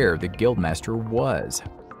 where the guildmaster was.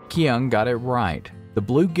 Kyung got it right. The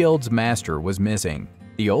Blue Guild's master was missing.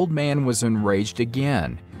 The old man was enraged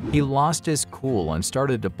again. He lost his cool and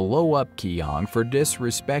started to blow up Kyung for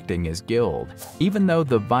disrespecting his guild, even though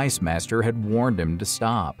the vice master had warned him to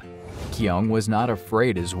stop. Kyung was not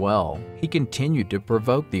afraid as well. He continued to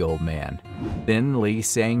provoke the old man. Then Lee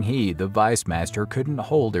Sang-hee, the vice master, couldn't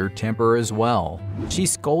hold her temper as well. She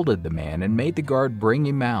scolded the man and made the guard bring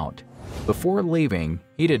him out. Before leaving,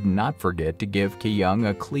 he did not forget to give Kyung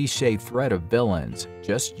a cliché threat of villains: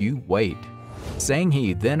 "Just you wait."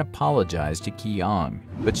 Sang-hee then apologized to Kyung,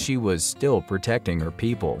 but she was still protecting her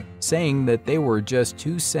people, saying that they were just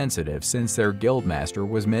too sensitive since their guildmaster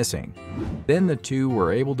was missing. Then the two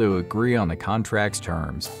were able to agree on the contract's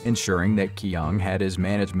terms, ensuring that Kyung had his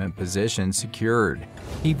management position secured.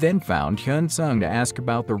 He then found Hyun-sung to ask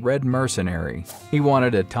about the Red Mercenary. He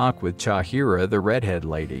wanted to talk with Cha-hira, the redhead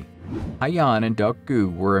lady. Hyeon and Deok-gu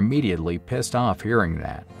were immediately pissed off hearing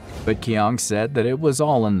that, but Kyung said that it was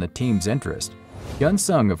all in the team's interest.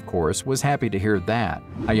 Hyun-sung, of course, was happy to hear that.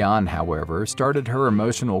 Hyeon, however, started her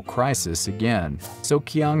emotional crisis again, so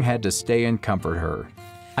Kyung had to stay and comfort her.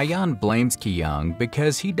 Hyeon blames Kyung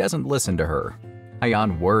because he doesn't listen to her.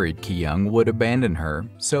 Hyeon worried Kyung would abandon her,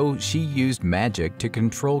 so she used magic to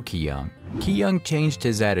control Kyung. Kyung changed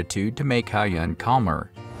his attitude to make Hyeon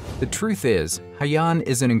calmer. The truth is, Hyeon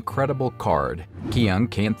is an incredible card. Kyung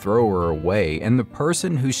can't throw her away, and the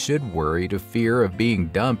person who should worry to fear of being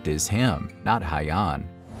dumped is him, not Hyeon.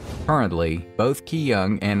 Currently, both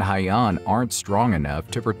Kyung and Hyeon aren't strong enough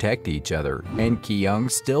to protect each other, and Kyung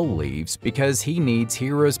still leaves because he needs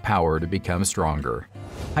Hira's power to become stronger.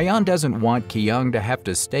 Hyeon doesn't want Kyung to have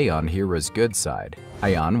to stay on Hira's good side.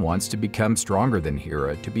 Hyeon wants to become stronger than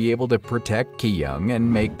Hira to be able to protect Kyung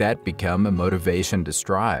and make that become a motivation to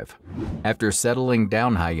strive. After settling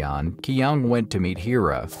down Hyeon, Kyung went to meet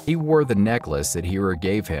Hira. He wore the necklace that Hira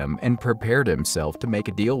gave him and prepared himself to make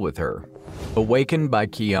a deal with her. Awakened by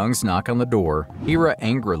Kyung's knock on the door, Hira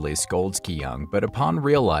angrily scolds Kyung, but upon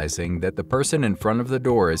realizing that the person in front of the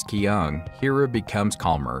door is Kyung, Hira becomes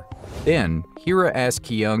calmer. Then, Hira asks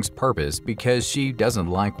Kyung's purpose because she doesn't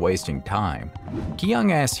like wasting time.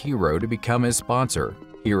 Kyung asks Hiro to become his sponsor.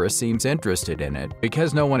 Hira seems interested in it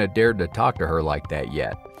because no one had dared to talk to her like that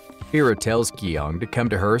yet. Hira tells Kyung to come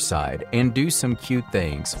to her side and do some cute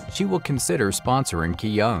things. She will consider sponsoring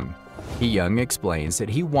Kyung. Ki-young explains that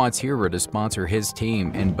he wants Hira to sponsor his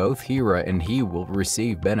team and both Hira and he will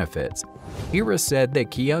receive benefits. Hira said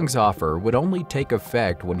that Ki-young's offer would only take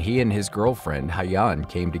effect when he and his girlfriend Hayan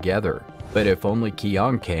came together. But if only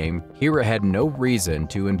Ki-young came, Hira had no reason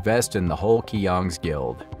to invest in the whole Ki-young's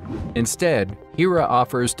guild. Instead, Hira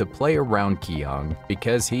offers to play around Ki-young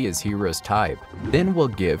because he is Hira's type, then will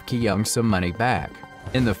give Ki-young some money back.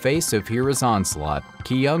 In the face of Hira's onslaught,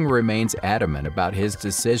 Ki-young remains adamant about his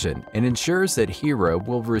decision and ensures that Hira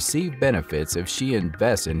will receive benefits if she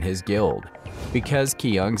invests in his guild. Because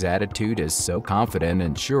Ki-young's attitude is so confident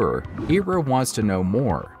and sure, Hira wants to know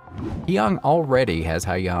more. Ki-young already has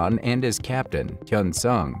Hayan and his captain,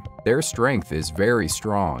 Hyun-sung. Their strength is very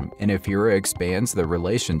strong, and if Hira expands the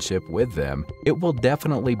relationship with them, it will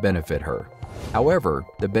definitely benefit her. However,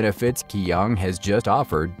 the benefits Ki-young has just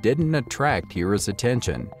offered didn't attract Hira's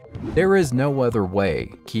attention. There is no other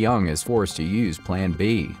way. Ki-young is forced to use Plan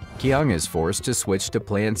B. Ki-young is forced to switch to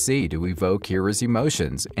Plan C to evoke Hira's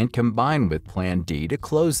emotions and combine with Plan D to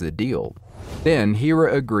close the deal. Then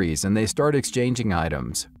Hira agrees and they start exchanging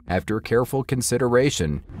items. After careful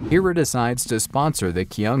consideration, Hira decides to sponsor the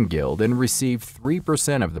Ki-young Guild and receive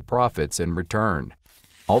 3% of the profits in return.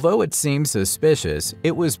 Although it seems suspicious,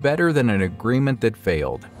 it was better than an agreement that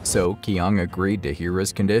failed, so Ki-young agreed to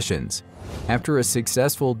Hira's conditions. After a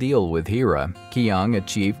successful deal with Hira, Ki-young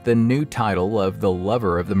achieved the new title of the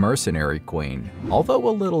Lover of the Mercenary Queen. Although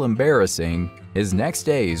a little embarrassing, his next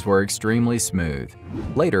days were extremely smooth.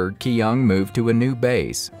 Later, Ki-young moved to a new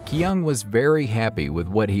base. Ki-young was very happy with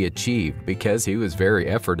what he achieved because he was very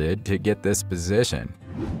efforted to get this position.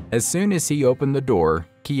 As soon as he opened the door,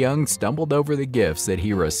 Ki-young stumbled over the gifts that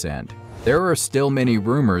Hira sent. There are still many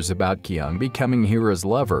rumors about Ki-young becoming Hira's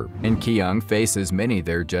lover, and Ki-young faces many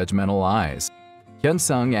their judgmental eyes.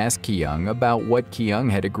 Hyun-sung asked Ki-young about what Ki-young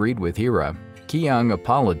had agreed with Hira. Ki-young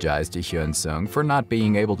apologized to Hyun-sung for not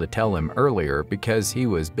being able to tell him earlier because he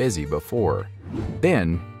was busy before.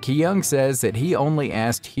 Then, Ki-young says that he only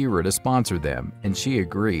asked Hira to sponsor them, and she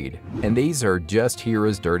agreed, and these are just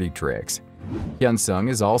Hira's dirty tricks. Hyun-sung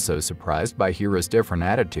is also surprised by Hira's different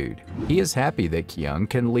attitude. He is happy that Ki-young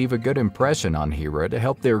can leave a good impression on Hira to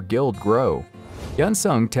help their guild grow.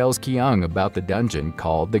 Hyun-sung tells Ki-young about the dungeon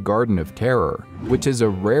called the Garden of Terror, which is a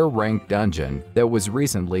rare ranked dungeon that was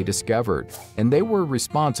recently discovered, and they were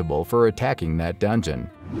responsible for attacking that dungeon.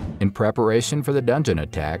 In preparation for the dungeon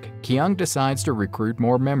attack, Ki-young decides to recruit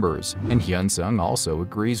more members, and Hyun-sung also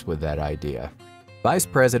agrees with that idea. Vice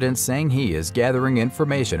President Sang-hee is gathering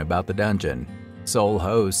information about the dungeon.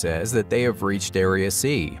 Sol-ho says that they have reached Area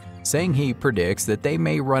C. Sang-hee predicts that they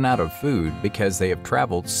may run out of food because they have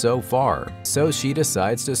traveled so far, so she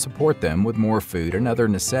decides to support them with more food and other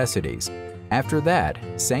necessities. After that,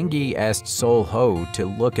 Sang-hee asked Sol-ho to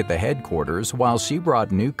look at the headquarters while she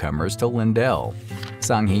brought newcomers to Lindell.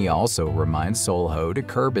 Sang-hee also reminds Sol-ho to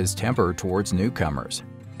curb his temper towards newcomers.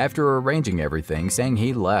 After arranging everything,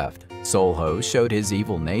 Sang-hee left. Sol-ho showed his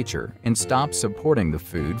evil nature and stopped supporting the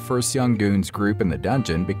food for Seung-gun's group in the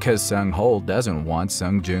dungeon because Sung-ho doesn't want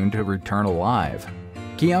Sung-jun to return alive.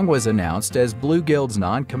 Ki-young was announced as Blue Guild's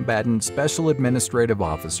non-combatant Special Administrative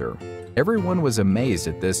Officer. Everyone was amazed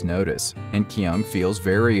at this notice, and Ki-young feels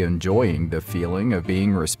very enjoying the feeling of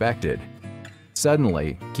being respected.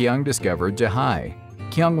 Suddenly, Ki-young discovered Jae.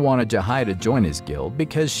 Ki-young wanted Jae to join his guild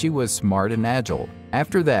because she was smart and agile.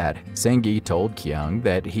 After that, Sang-hee told Ki-young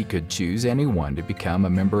that he could choose anyone to become a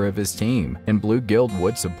member of his team, and Blue Guild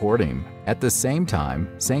would support him. At the same time,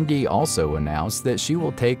 Sang-hee also announced that she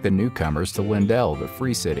will take the newcomers to Lindell, the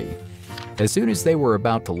Free City. As soon as they were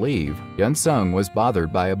about to leave, Hyun-sung was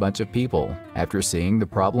bothered by a bunch of people. After seeing the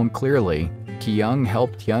problem clearly, Ki-young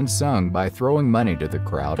helped Hyun-sung by throwing money to the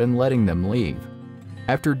crowd and letting them leave.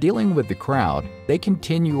 After dealing with the crowd, they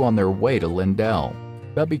continue on their way to Lindell.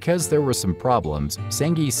 But because there were some problems,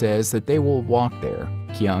 Sang-hee says that they will walk there.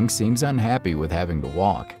 Ki-young seems unhappy with having to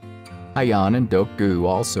walk. Hayan and Dok-gu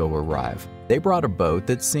also arrive. They brought a boat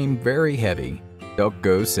that seemed very heavy.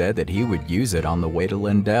 Dok-gu said that he would use it on the way to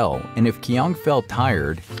Lindell, and if Ki-young felt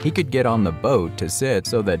tired, he could get on the boat to sit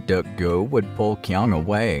so that Dok-gu would pull Ki-young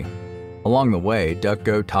away. Along the way,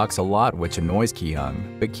 Dok-gu talks a lot which annoys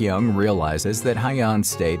Ki-young, but Ki-young realizes that Hayan's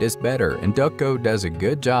state is better and Dok-gu does a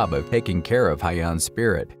good job of taking care of Hayan's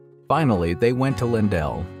spirit. Finally, they went to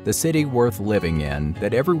Lindell, the city worth living in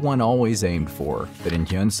that everyone always aimed for, but in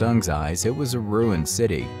Hyun-sung's eyes it was a ruined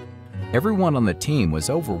city. Everyone on the team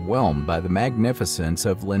was overwhelmed by the magnificence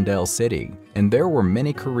of Lindell City, and there were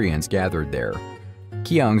many Koreans gathered there.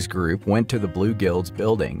 Ki-young's group went to the Blue Guild's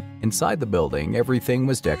building. Inside the building, everything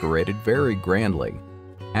was decorated very grandly.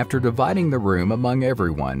 After dividing the room among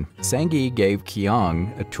everyone, Sang-gi gave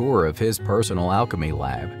Kyung a tour of his personal alchemy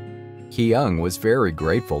lab. Kyung was very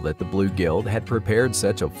grateful that the Blue Guild had prepared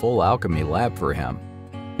such a full alchemy lab for him.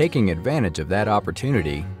 Taking advantage of that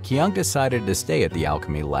opportunity, Kyung decided to stay at the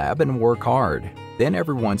alchemy lab and work hard. Then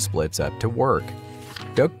everyone splits up to work.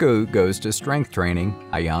 Duk-gu goes to strength training,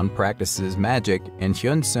 Hayan practices magic, and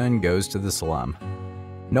Hyun-sun goes to the slum.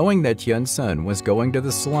 Knowing that Hyun-sun was going to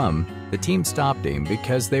the slum, the team stopped him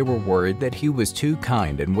because they were worried that he was too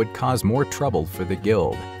kind and would cause more trouble for the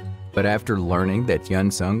guild. But after learning that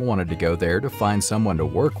Hyun-sun wanted to go there to find someone to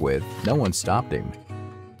work with, no one stopped him.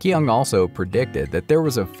 Kyung also predicted that there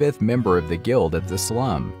was a fifth member of the guild at the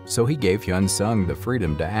slum, so he gave Hyun-sun the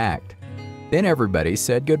freedom to act. Then everybody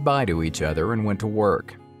said goodbye to each other and went to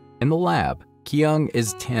work. In the lab, Kyung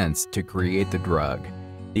is tense to create the drug.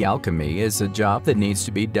 The alchemy is a job that needs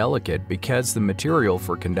to be delicate because the material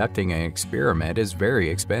for conducting an experiment is very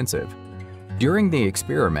expensive. During the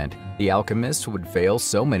experiment, the alchemists would fail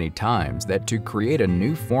so many times that to create a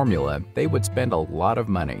new formula, they would spend a lot of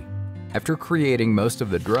money. After creating most of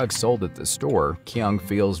the drugs sold at the store, Kyung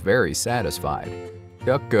feels very satisfied.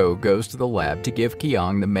 Duk-gu goes to the lab to give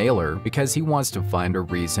Kyung the mailer because he wants to find a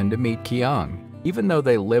reason to meet Kyung. Even though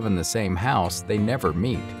they live in the same house, they never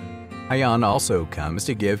meet. Hayan also comes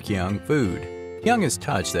to give Kyung food. Kyung is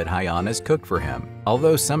touched that Hayan has cooked for him,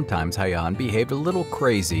 although sometimes Hayan behaved a little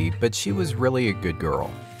crazy, but she was really a good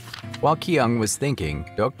girl. While Kyung was thinking,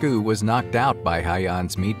 Duk-gu was knocked out by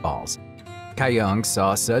Hayan's meatballs. Kyung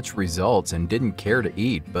saw such results and didn't care to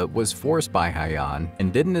eat but was forced by Hayan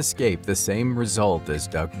and didn't escape the same result as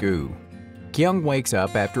Duk-gu. Kyung wakes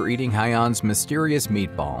up after eating Hayan's mysterious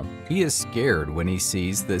meatball. He is scared when he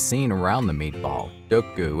sees the scene around the meatball.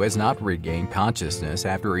 Duk-gu has not regained consciousness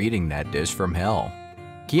after eating that dish from hell.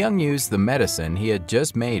 Kyung used the medicine he had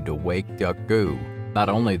just made to wake Duk-gu. Not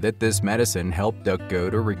only that this medicine helped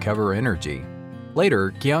Duk-gu to recover energy.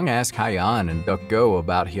 Later, Kyung asked Hayan and Duk-gu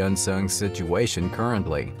about Hyun-sun's situation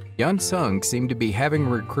currently. Hyun-sung seemed to be having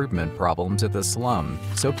recruitment problems at the slum,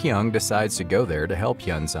 so Kyung decides to go there to help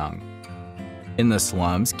Hyun-sung. In the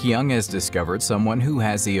slums, Kyung has discovered someone who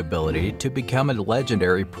has the ability to become a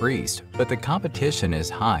legendary priest, but the competition is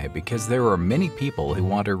high because there are many people who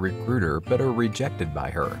want to recruit her but are rejected by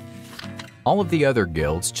her. All of the other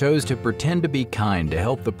guilds chose to pretend to be kind to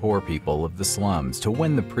help the poor people of the slums to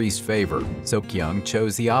win the priest's favor, so Kyung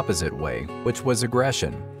chose the opposite way, which was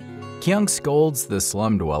aggression. Kyung scolds the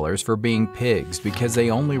slum dwellers for being pigs because they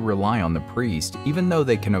only rely on the priest even though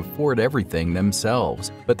they can afford everything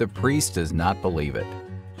themselves, but the priest does not believe it.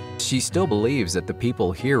 She still believes that the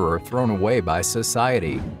people here are thrown away by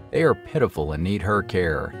society. They are pitiful and need her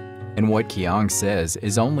care. And what Kyung says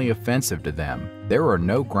is only offensive to them. There are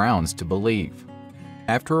no grounds to believe.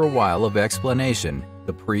 After a while of explanation,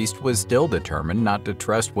 the priest was still determined not to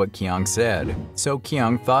trust what Kyung said, so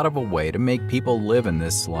Kyung thought of a way to make people live in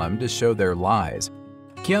this slum to show their lies.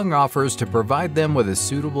 Kyung offers to provide them with a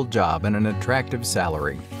suitable job and an attractive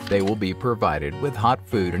salary. They will be provided with hot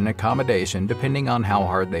food and accommodation depending on how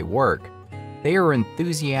hard they work. They are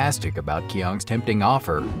enthusiastic about Kyung's tempting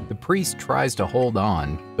offer. The priest tries to hold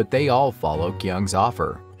on, but they all follow Kyung's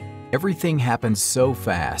offer. Everything happens so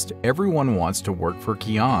fast, everyone wants to work for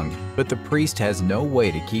Kyung, but the priest has no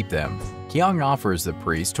way to keep them. Kyung offers the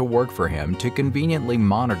priest to work for him to conveniently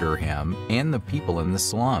monitor him and the people in the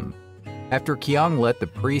slum. After Kyung let the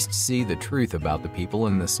priest see the truth about the people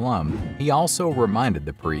in the slum, he also reminded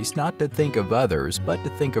the priest not to think of others but to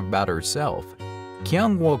think about herself.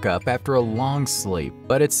 Kyung woke up after a long sleep,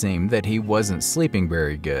 but it seemed that he wasn't sleeping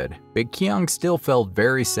very good. But Kyung still felt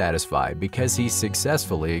very satisfied because he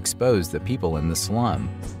successfully exposed the people in the slum.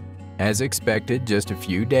 As expected, just a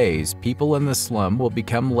few days, people in the slum will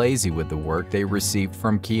become lazy with the work they received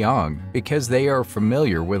from Kyung because they are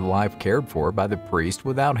familiar with life cared for by the priest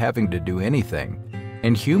without having to do anything.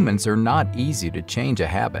 And humans are not easy to change a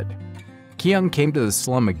habit. Kyung came to the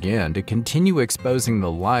slum again to continue exposing the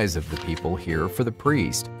lies of the people here for the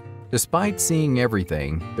priest. Despite seeing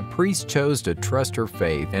everything, the priest chose to trust her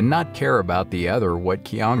faith and not care about the other what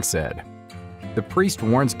Kyung said. The priest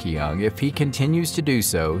warns Kyung if he continues to do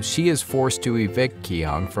so, she is forced to evict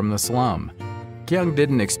Kyung from the slum. Kyung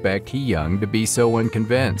didn't expect Hee-young to be so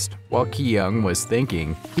unconvinced. While Kyung was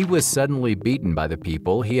thinking, he was suddenly beaten by the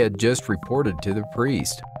people he had just reported to the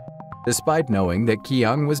priest. Despite knowing that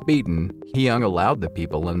Kyung was beaten, Hee-young allowed the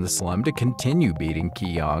people in the slum to continue beating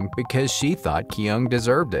Kyung because she thought Kyung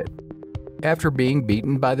deserved it. After being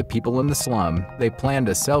beaten by the people in the slum, they plan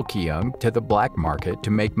to sell Kyung to the black market to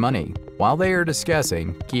make money. While they are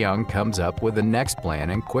discussing, Kyung comes up with the next plan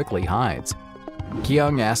and quickly hides.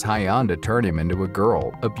 Kyung asks Hyeon to turn him into a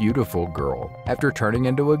girl, a beautiful girl. After turning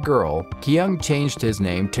into a girl, Kyung changed his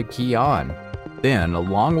name to Kyeon. Then,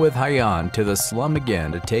 along with Hyeon, to the slum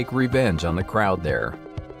again to take revenge on the crowd there.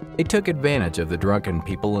 They took advantage of the drunken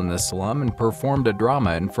people in the slum and performed a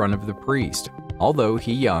drama in front of the priest. Although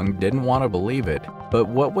Hyeon didn't want to believe it, but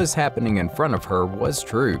what was happening in front of her was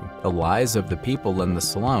true. The lies of the people in the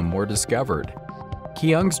slum were discovered.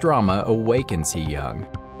 Kyung's drama awakens Hyeon.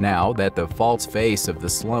 Now that the false face of the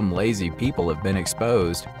slum lazy people have been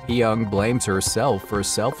exposed, Hyeon blames herself for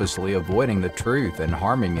selfishly avoiding the truth and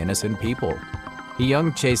harming innocent people.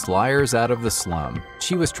 Hyeon chased liars out of the slum.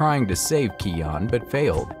 She was trying to save Kyung but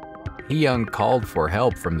failed. Hyeon called for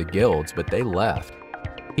help from the guilds, but they left.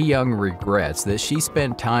 Hyeon regrets that she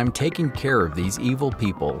spent time taking care of these evil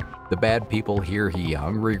people. The bad people hear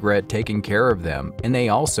Hyeon regret taking care of them, and they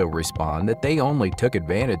also respond that they only took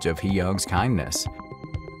advantage of Hyeon's kindness.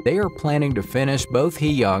 They are planning to finish both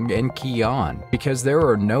Hyeon and Kyeon because there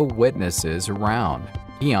are no witnesses around.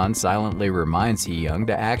 Hyeon silently reminds Hyeon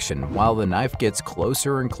to action while the knife gets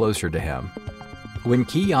closer and closer to him. When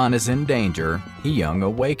Kyeon is in danger, Hyeon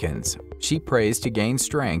awakens. She prays to gain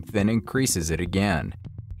strength, then increases it again.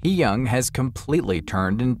 Hyeon has completely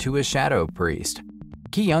turned into a shadow priest.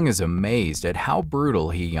 Kyeon is amazed at how brutal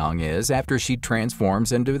Hyeon is after she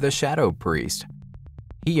transforms into the shadow priest.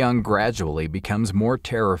 Hyeon gradually becomes more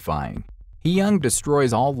terrifying. Hyeon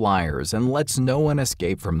destroys all liars and lets no one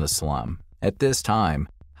escape from the slum. At this time,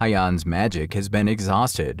 Hyeon's magic has been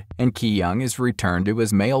exhausted, and Kyeon is returned to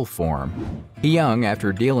his male form. Hyeon,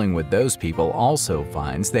 after dealing with those people, also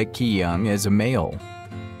finds that Kyeon is a male.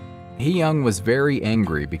 Hyeon was very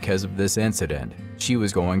angry because of this incident. She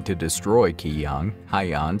was going to destroy Kyeon.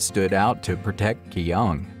 Hyeon stood out to protect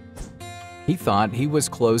Kyeon. He thought he was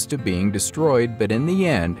close to being destroyed, but in the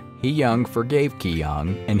end, Hyeon forgave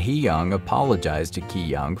Kyeon, and Hyeon apologized to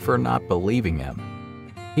Kyeon for not believing him.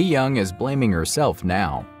 Hyeon is blaming herself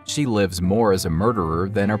now. She lives more as a murderer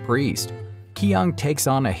than a priest. Kyeon takes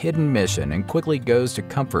on a hidden mission and quickly goes to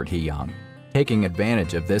comfort Hyeon. Taking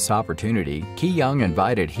advantage of this opportunity, Kyeon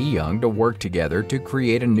invited Hyeon to work together to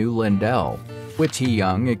create a new Lindell, which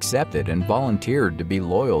Hyeon accepted and volunteered to be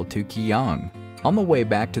loyal to Kyeon. On the way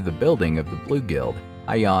back to the building of the Blue Guild,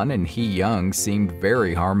 Hyeon and Hyeon seemed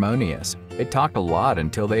very harmonious. They talked a lot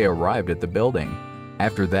until they arrived at the building.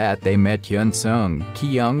 After that, they met Hyun-sung.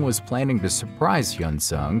 Kyeon was planning to surprise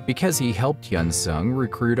Hyun-sung because he helped Hyun-sung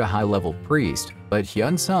recruit a high-level priest, but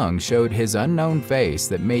Hyun-sung showed his unknown face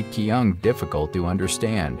that made Kyeon difficult to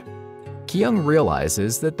understand. Kyeon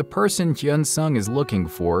realizes that the person Hyun-sung is looking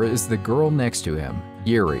for is the girl next to him,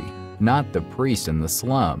 Yuri, not the priest in the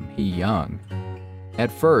slum, Hyeon.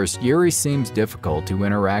 At first, Yuri seems difficult to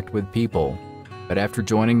interact with people. But after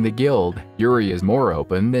joining the guild, Yuri is more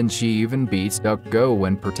open than she even beats Duck Go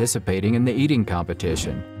when participating in the eating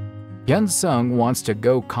competition. Hyun-sung wants to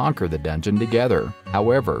go conquer the dungeon together.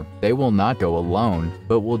 However, they will not go alone,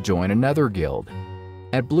 but will join another guild.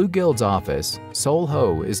 At Blue Guild's office,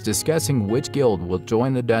 Sol-ho is discussing which guild will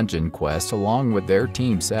join the dungeon quest along with their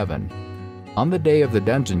Team 7. On the day of the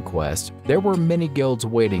dungeon quest, there were many guilds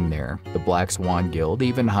waiting there. The Black Swan Guild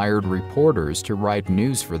even hired reporters to write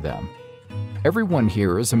news for them. Everyone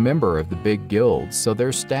here is a member of the big guilds, so their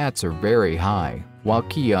stats are very high. While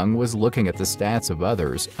Kyeon was looking at the stats of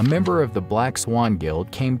others, a member of the Black Swan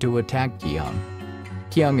Guild came to attack Kyeon.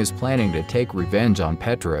 Kyeon is planning to take revenge on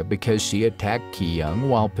Petra because she attacked Kyeon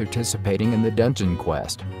while participating in the dungeon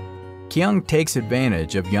quest. Kyeon takes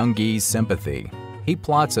advantage of Yoongi's sympathy. He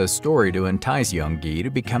plots a story to entice Yoongi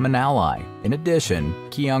to become an ally. In addition,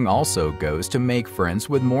 Kyeon also goes to make friends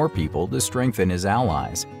with more people to strengthen his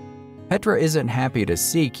allies. Petra isn't happy to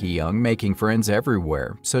see Kyeon making friends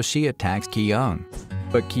everywhere, so she attacks Kyeon.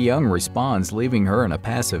 But Kyeon responds, leaving her in a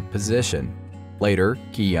passive position. Later,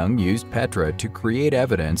 Kyeon used Petra to create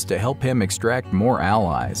evidence to help him extract more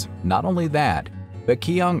allies. Not only that, but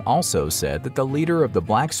Kyeon also said that the leader of the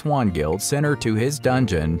Black Swan Guild sent her to his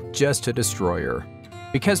dungeon just to destroy her.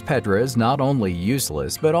 Because Petra is not only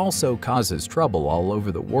useless but also causes trouble all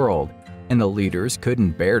over the world, and the leaders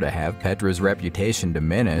couldn't bear to have Petra's reputation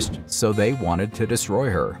diminished, so they wanted to destroy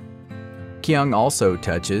her. Kyeon also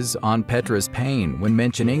touches on Petra's pain when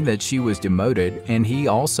mentioning that she was demoted, and he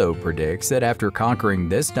also predicts that after conquering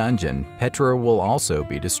this dungeon, Petra will also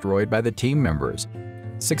be destroyed by the team members.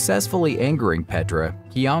 Successfully angering Petra,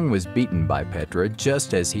 Kyeon was beaten by Petra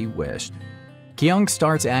just as he wished. Kyeon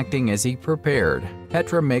starts acting as he prepared.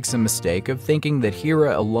 Petra makes a mistake of thinking that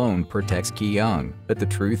Hira alone protects Kyeon, but the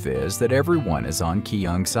truth is that everyone is on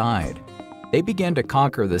Kyeon's side. They began to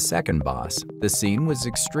conquer the second boss. The scene was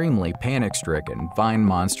extremely panic-stricken. Vine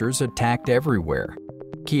monsters attacked everywhere.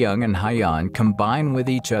 Kyung and Hyeon combined with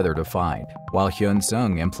each other to fight, while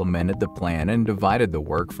Hyun-sung implemented the plan and divided the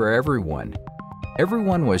work for everyone.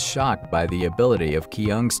 Everyone was shocked by the ability of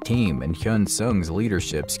Kyung's team and Hyun-sung's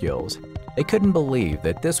leadership skills. They couldn't believe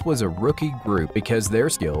that this was a rookie group because their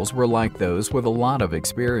skills were like those with a lot of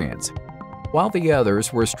experience. While the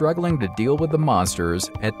others were struggling to deal with the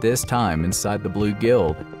monsters, at this time inside the Blue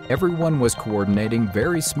Guild, everyone was coordinating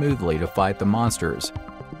very smoothly to fight the monsters.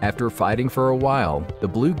 After fighting for a while, the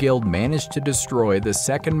Blue Guild managed to destroy the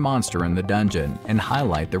second monster in the dungeon and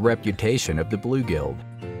highlight the reputation of the Blue Guild.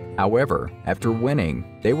 However, after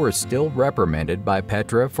winning, they were still reprimanded by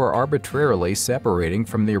Petra for arbitrarily separating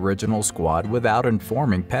from the original squad without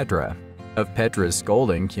informing Petra. Of Petra's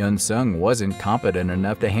scolding, Hyun-sung wasn't competent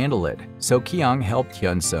enough to handle it, so Kyung helped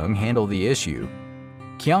Hyun-sung handle the issue.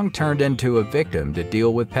 Kyung turned into a victim to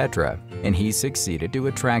deal with Petra, and he succeeded to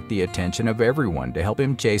attract the attention of everyone to help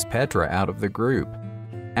him chase Petra out of the group.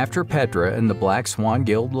 After Petra and the Black Swan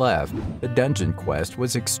Guild left, the dungeon quest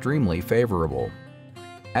was extremely favorable.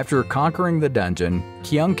 After conquering the dungeon,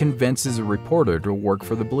 Kyung convinces a reporter to work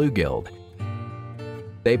for the Blue Guild.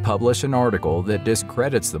 They publish an article that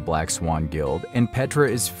discredits the Black Swan Guild, and Petra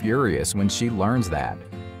is furious when she learns that.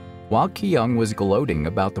 While Kyung was gloating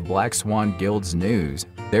about the Black Swan Guild's news,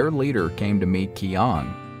 their leader came to meet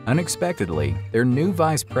Kyung. Unexpectedly, their new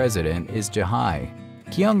vice president is Jae.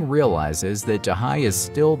 Kyung realizes that Jae is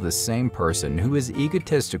still the same person who is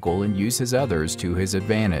egotistical and uses others to his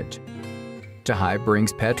advantage. Jae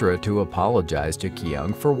brings Petra to apologize to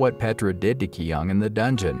Kyung for what Petra did to Kyung in the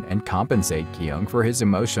dungeon and compensate Kyung for his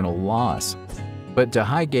emotional loss. But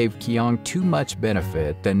Jae gave Kyung too much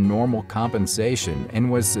benefit than normal compensation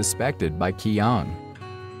and was suspected by Kyung.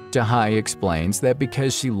 Jae explains that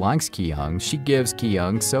because she likes Kyung, she gives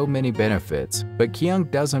Kyung so many benefits, but Kyung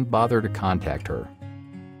doesn't bother to contact her.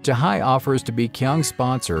 Jae offers to be Kyung's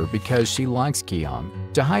sponsor because she likes Kyung.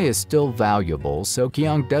 Jae is still valuable, so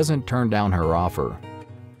Kyung doesn't turn down her offer.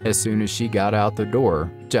 As soon as she got out the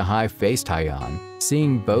door, Jae faced Hyeon,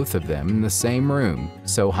 seeing both of them in the same room,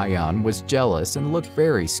 so Hyeon was jealous and looked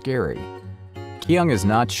very scary. Kyung is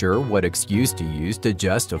not sure what excuse to use to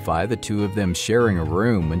justify the two of them sharing a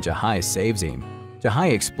room when Jae saves him.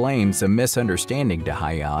 Jae explains a misunderstanding to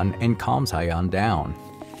Hyeon and calms Hyeon down.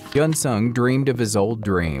 Hyun-sung dreamed of his old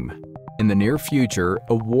dream. In the near future,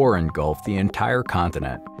 a war engulfed the entire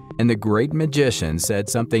continent, and the great magician said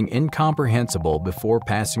something incomprehensible before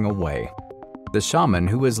passing away. The shaman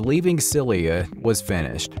who was leaving Cilia was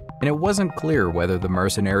finished, and it wasn't clear whether the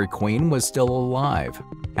mercenary queen was still alive.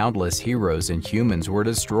 Countless heroes and humans were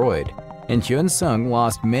destroyed, and Hyun-sung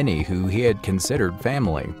lost many who he had considered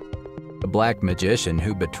family. The black magician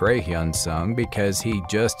who betrayed Hyun-sung because he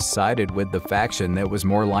just sided with the faction that was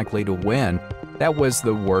more likely to win, that was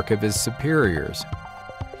the work of his superiors.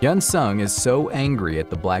 Hyun-sung is so angry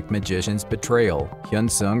at the black magician's betrayal.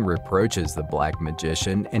 Hyun-sung reproaches the black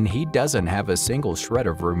magician, and he doesn't have a single shred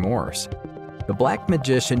of remorse. The black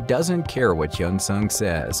magician doesn't care what Hyun-sung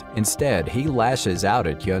says. Instead, he lashes out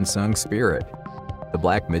at Hyun-sung's spirit. The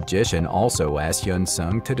black magician also asked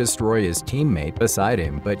Hyun-sung to destroy his teammate beside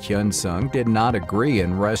him, but Hyun-sung did not agree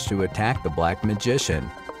and rushed to attack the black magician.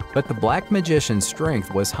 But the black magician's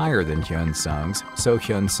strength was higher than Hyun-sung's, so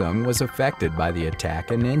Hyun-sung was affected by the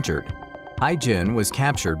attack and injured. Hae-jin was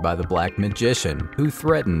captured by the black magician, who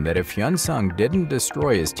threatened that if Hyun-sung didn't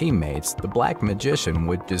destroy his teammates, the black magician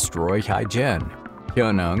would destroy Hae-jin.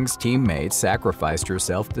 Hyun-sung's teammate sacrificed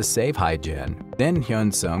herself to save Hae-jin. Then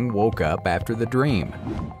Hyun-sung woke up after the dream.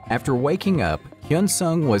 After waking up,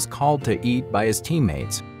 Hyun-sung was called to eat by his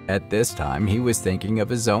teammates. At this time, he was thinking of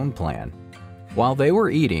his own plan. While they were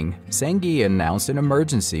eating, Sang-gi announced an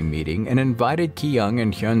emergency meeting and invited Kyung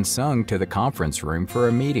and Hyun-sung to the conference room for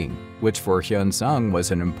a meeting, which for Hyun-sung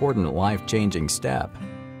was an important life-changing step.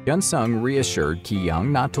 Hyun-sung reassured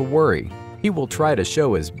Kyung not to worry. He will try to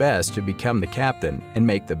show his best to become the captain and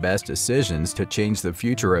make the best decisions to change the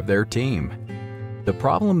future of their team. The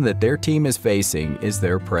problem that their team is facing is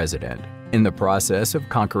their president. In the process of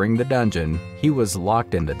conquering the dungeon, he was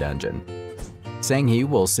locked in the dungeon. Sang-hee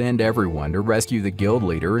will send everyone to rescue the guild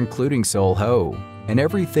leader, including Sol-ho, and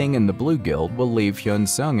everything in the Blue Guild will leave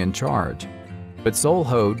Hyun-sung in charge. But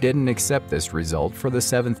Sol-ho didn't accept this result for the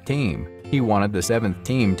 7th team. He wanted the 7th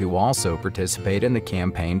team to also participate in the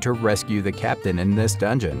campaign to rescue the captain in this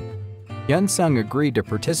dungeon. Hyun-sung agreed to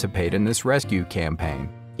participate in this rescue campaign.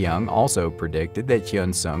 Kyung also predicted that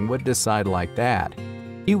Hyun-sung would decide like that.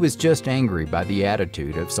 He was just angry by the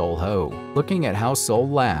attitude of Sol-ho. Looking at how Sol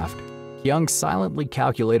laughed, Kyung silently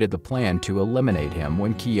calculated the plan to eliminate him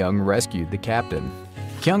when Kyung rescued the captain.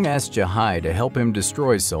 Kyung asked Jae to help him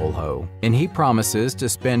destroy Seolho, and he promises to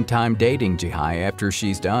spend time dating Jae after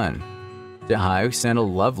she's done. Jae sent a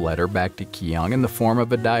love letter back to Kyung in the form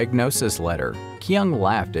of a diagnosis letter. Kyung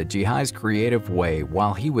laughed at Jae's creative way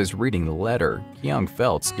while he was reading the letter. Kyung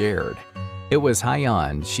felt scared. It was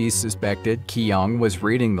Hyeon. She suspected Kyung was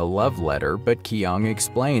reading the love letter, but Kyung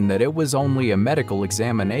explained that it was only a medical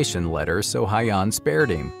examination letter, so Hyeon spared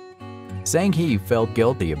him. Sang-hee felt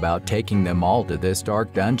guilty about taking them all to this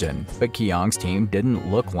dark dungeon, but Kyung's team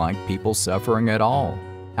didn't look like people suffering at all.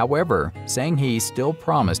 However, Sang-hee still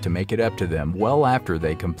promised to make it up to them well after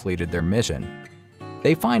they completed their mission.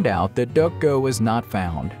 They find out that Deok-go is not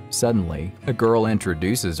found. Suddenly, a girl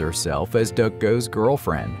introduces herself as Deok-go's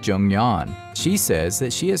girlfriend, Jung-yeon. She says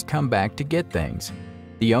that she has come back to get things.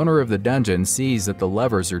 The owner of the dungeon sees that the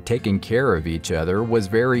lovers are taking care of each other was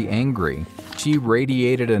very angry. She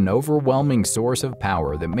radiated an overwhelming source of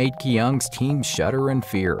power that made Kyung's team shudder in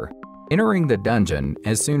fear. Entering the dungeon,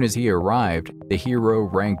 as soon as he arrived, the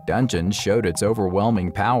hero-ranked dungeon showed its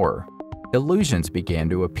overwhelming power. Illusions began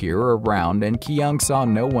to appear around and Kyung saw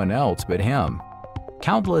no one else but him.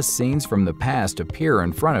 Countless scenes from the past appear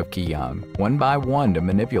in front of Kyung, one by one to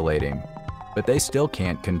manipulate him. But they still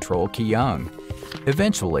can't control Kyung.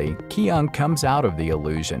 Eventually, Kyung comes out of the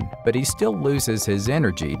illusion, but he still loses his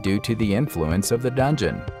energy due to the influence of the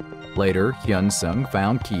dungeon. Later, Hyun-sung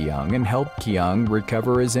found Kyung and helped Kyung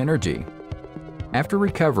recover his energy. After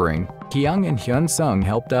recovering, Kyung and Hyun-sung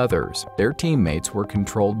helped others. Their teammates were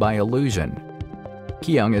controlled by illusion.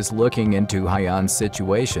 Kyung is looking into Hyeon's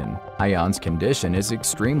situation. Hyeon's condition is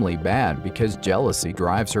extremely bad because jealousy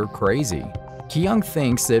drives her crazy. Kyung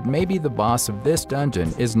thinks that maybe the boss of this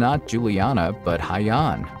dungeon is not Juliana but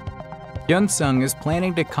Hyeon. Hyun-sung is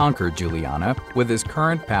planning to conquer Juliana. With his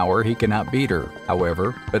current power, he cannot beat her,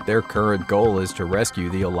 however, but their current goal is to rescue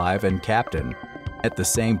the alive and captain. At the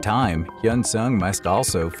same time, Hyun-sung must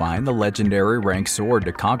also find the legendary rank sword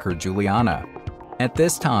to conquer Juliana. At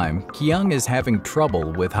this time, Kyung is having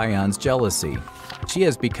trouble with Hyeon's jealousy. She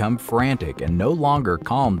has become frantic and no longer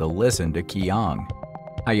calm to listen to Kyung.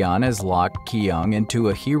 Hyeon has locked Kyung into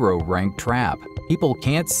a hero-ranked trap. People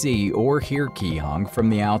can't see or hear Kyung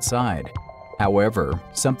from the outside. However,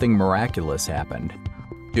 something miraculous happened.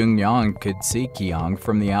 Jung-yeon could see Kyung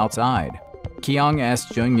from the outside. Kyung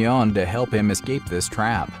asked Jung-yeon to help him escape this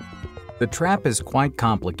trap. The trap is quite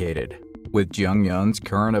complicated, with Jung-yeon's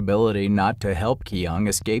current ability not to help Kyung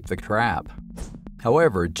escape the trap.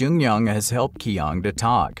 However, Jung-yeon has helped Kyung to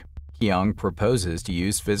talk. Kyung proposes to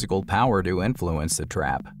use physical power to influence the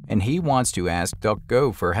trap, and he wants to ask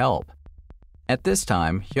Deok-go for help. At this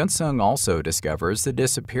time, Hyun-sung also discovers the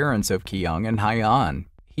disappearance of Kyung and Hyeon.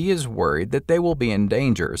 He is worried that they will be in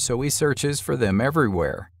danger, so he searches for them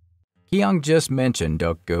everywhere. Kyung just mentioned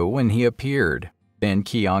Deok-go when he appeared. Then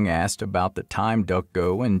Kyung asked about the time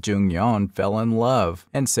Deok-go and Jung-yeon fell in love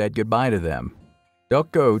and said goodbye to them.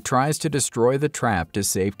 Deok-go tries to destroy the trap to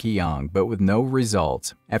save Kyung, but with no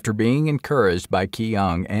results. After being encouraged by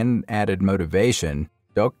Kyung and added motivation,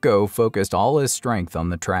 Deok-go focused all his strength on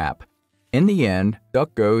the trap. In the end,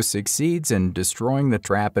 Deok-go succeeds in destroying the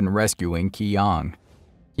trap and rescuing Kyung.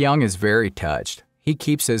 Kyung is very touched. He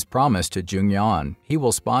keeps his promise to Jung-yeon. He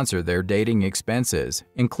will sponsor their dating expenses,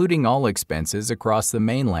 including all expenses across the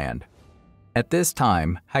mainland. At this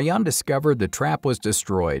time, Hyeon discovered the trap was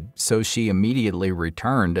destroyed, so she immediately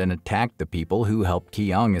returned and attacked the people who helped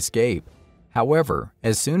Kyung escape. However,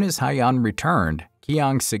 as soon as Hyeon returned,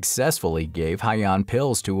 Kyung successfully gave Hyeon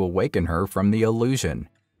pills to awaken her from the illusion.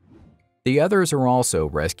 The others are also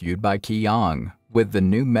rescued by Kyung, with the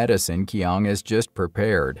new medicine Kyung has just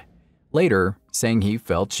prepared. Later, Sang-hee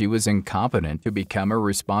felt she was incompetent to become a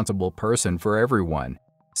responsible person for everyone,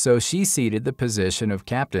 so she ceded the position of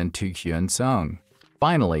captain to Hyun-sung.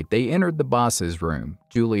 Finally, they entered the boss's room,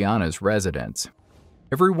 Juliana's residence.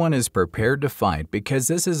 Everyone is prepared to fight because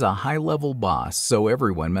this is a high-level boss, so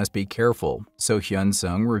everyone must be careful. So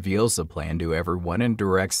Hyun-sung reveals the plan to everyone and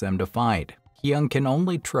directs them to fight. Kyung can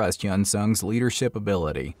only trust Hyun-sung's leadership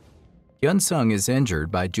ability. Hyun-sung is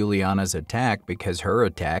injured by Juliana's attack because her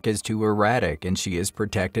attack is too erratic and she is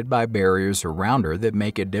protected by barriers around her that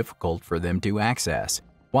make it difficult for them to access.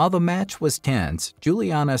 While the match was tense,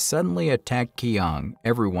 Juliana suddenly attacked Kyung.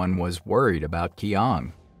 Everyone was worried about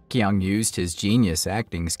Kyung. Kyung used his genius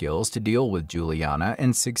acting skills to deal with Juliana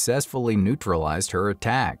and successfully neutralized her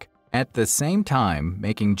attack, at the same time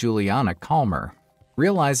making Juliana calmer.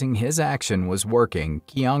 Realizing his action was working,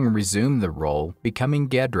 Kyung resumed the role, becoming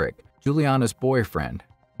Gedrick, Juliana's boyfriend.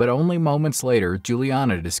 But only moments later,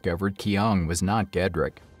 Juliana discovered Kyung was not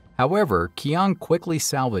Gedrick. However, Kyung quickly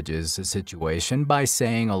salvages the situation by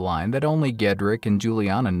saying a line that only Gedrick and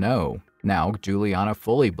Juliana know. Now, Juliana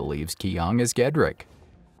fully believes Kyung is Gedrick.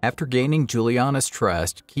 After gaining Juliana's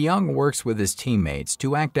trust, Kyung works with his teammates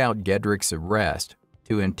to act out Gedrick's arrest,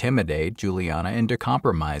 to intimidate Juliana into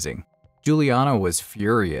compromising. Juliana was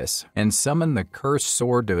furious and summoned the cursed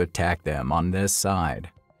sword to attack them on this side.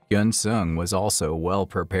 Hyun-sung was also well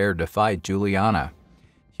prepared to fight Juliana.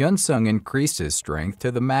 Hyun-sung increased his strength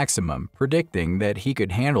to the maximum, predicting that he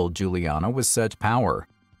could handle Juliana with such power.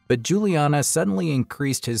 But Juliana suddenly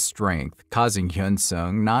increased his strength, causing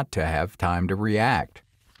Hyun-sung not to have time to react.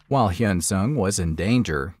 While Hyun-sung was in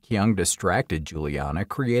danger, Kyung distracted Juliana,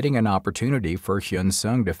 creating an opportunity for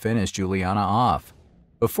Hyun-sung to finish Juliana off.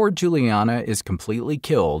 Before Juliana is completely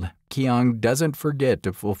killed, Kyung doesn't forget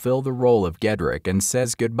to fulfill the role of Gedrick and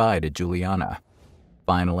says goodbye to Juliana.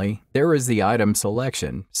 Finally, there is the item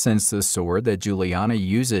selection. Since the sword that Juliana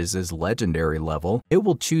uses is legendary level, it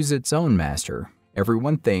will choose its own master.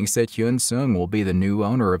 Everyone thinks that Hyun-sung will be the new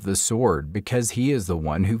owner of the sword because he is the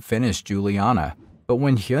one who finished Juliana. But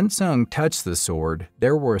when Hyun-sung touched the sword,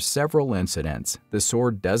 there were several incidents. The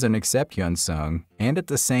sword doesn't accept Hyun-sung, and at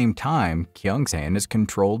the same time, Kyung's hand is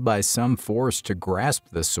controlled by some force to grasp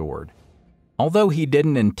the sword. Although he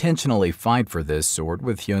didn't intentionally fight for this sword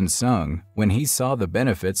with Hyun-sung, when he saw the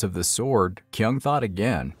benefits of the sword, Kyung thought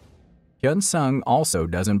again. Hyun-sung also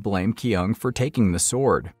doesn't blame Kyung for taking the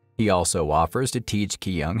sword. He also offers to teach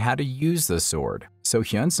Kyung how to use the sword, so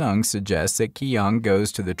Hyun-sung suggests that Kyung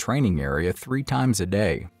goes to the training area 3 times a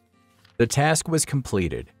day. The task was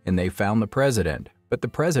completed, and they found the president, but the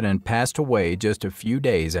president passed away just a few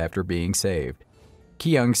days after being saved.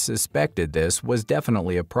 Kyung suspected this was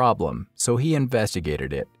definitely a problem, so he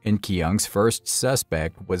investigated it, and Kyung's first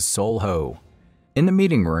suspect was Sol-ho. In the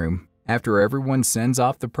meeting room, after everyone sends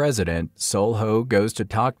off the president, Sol-ho goes to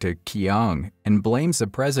talk to Kyung and blames the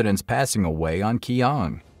president's passing away on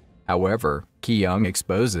Kyung. However, Kyung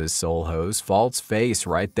exposes Sol-ho's false face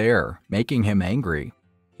right there, making him angry.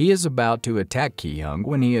 He is about to attack Kyung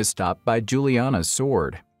when he is stopped by Juliana's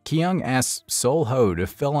sword. Kyung asks Sol-ho to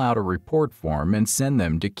fill out a report form and send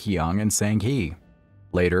them to Kyung and Sang-hee.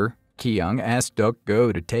 Later, Kyung asks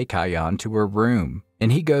Duk-go to take Hayan to her room,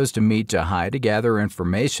 and he goes to meet Jae to gather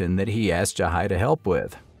information that he asked Jae to help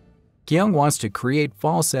with. Kyung wants to create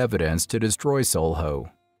false evidence to destroy Sol-ho.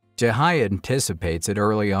 Jae anticipates it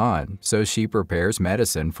early on, so she prepares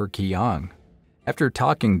medicine for Kyung. After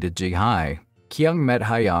talking to Jae, Kyung met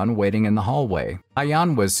Hayan waiting in the hallway.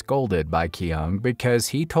 Hayan was scolded by Kyung because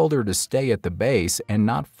he told her to stay at the base and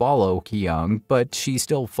not follow Kyung, but she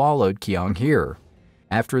still followed Kyung here.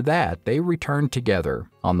 After that, they returned together.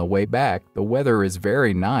 On the way back, the weather is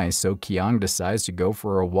very nice, so Kyung decides to go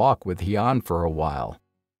for a walk with Hyun for a while.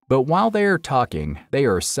 But while they are talking, they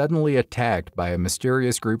are suddenly attacked by a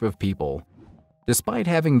mysterious group of people. Despite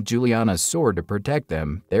having Juliana's sword to protect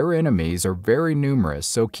them, their enemies are very numerous,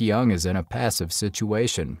 so Kyung is in a passive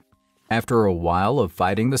situation. After a while of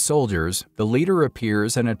fighting the soldiers, the leader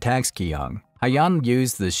appears and attacks Kyung. Hayan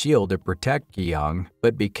used the shield to protect Kyung,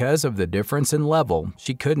 but because of the difference in level,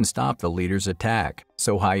 she couldn't stop the leader's attack,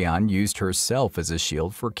 so Hayan used herself as a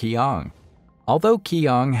shield for Kyung. Although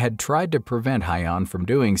Kyung had tried to prevent Hayan from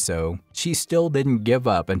doing so, she still didn't give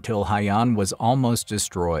up until Hayan was almost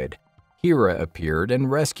destroyed. Hira appeared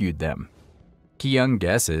and rescued them. Kyung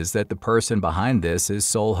guesses that the person behind this is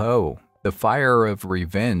Sol-ho. The fire of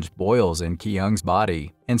revenge boils in Kyung's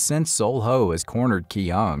body, and since Sol-ho has cornered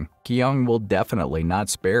Kyung, Kyung will definitely not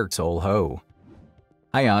spare Sol-ho.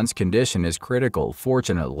 Hayan's condition is critical.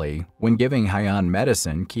 Fortunately, when giving Hayan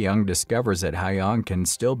medicine, Kyung discovers that Hayan can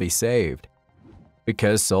still be saved.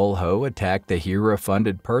 Because Sol-ho attacked the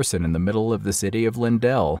Hira-funded person in the middle of the city of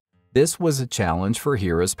Lindell, this was a challenge for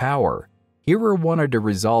Hira's power. Hira wanted to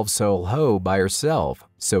resolve Sol-ho by herself,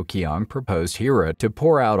 so Kyung proposed Hira to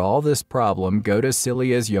pour out all this problem go to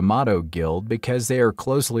Celia's Yamato Guild because they are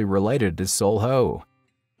closely related to Sol-ho.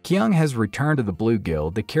 Kyung has returned to the Blue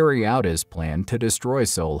Guild to carry out his plan to destroy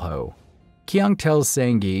Sol-ho. Kyung tells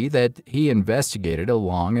Sang-hee that he investigated a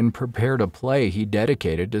long and prepared a play he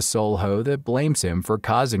dedicated to Sol-ho that blames him for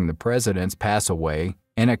causing the president's pass away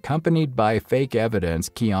and accompanied by fake evidence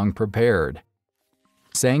Kyung prepared.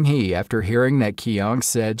 Sang-hee, after hearing that Kyung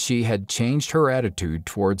said she had changed her attitude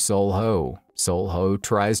towards Sol-ho. Sol-ho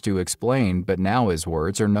tries to explain, but now his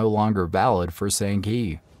words are no longer valid for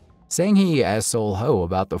Sang-hee. Sang-hee asks Sol-ho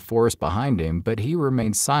about the force behind him, but he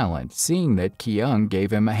remains silent, seeing that Kyung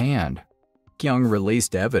gave him a hand. Kyung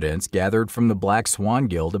released evidence gathered from the Black Swan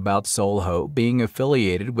Guild about Sol-ho being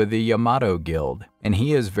affiliated with the Yamato Guild, and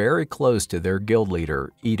he is very close to their guild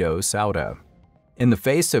leader, Ito Sauda. In the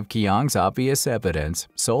face of Kyung's obvious evidence,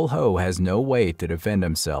 Sol-ho has no way to defend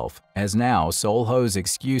himself, as now Sol-ho's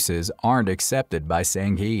excuses aren't accepted by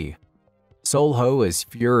Sang-hee. Sol-ho is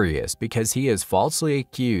furious because he is falsely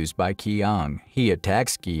accused by Kyung. He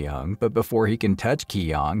attacks Kyung, but before he can touch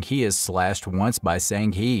Kyung, he is slashed once by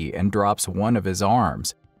Sang-hee and drops one of his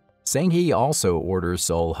arms. Sang-hee also orders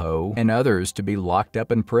Sol-ho and others to be locked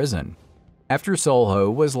up in prison. After Sol-ho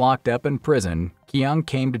was locked up in prison, Kyung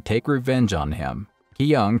came to take revenge on him.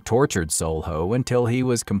 Kyung tortured Sol-ho until he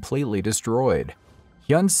was completely destroyed.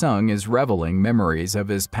 Hyun-sung is reveling memories of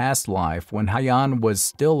his past life when Hayan was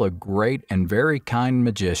still a great and very kind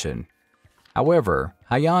magician. However,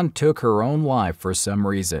 Hayan took her own life for some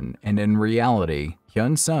reason, and in reality,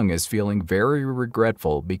 Hyun-sung is feeling very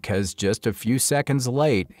regretful because just a few seconds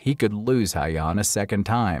late, he could lose Hayan a second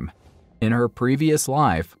time. In her previous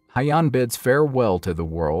life, Hayan bids farewell to the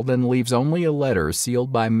world and leaves only a letter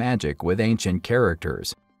sealed by magic with ancient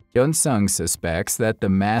characters. Hyun-sung suspects that the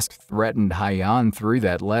mask threatened Hayan through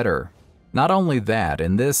that letter. Not only that,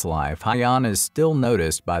 in this life, Hayan is still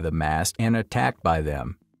noticed by the mask and attacked by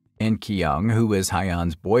them. And Kyung, who is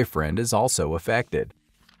Hayan's boyfriend, is also affected.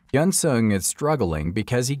 Hyun-sung is struggling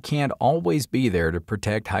because he can't always be there to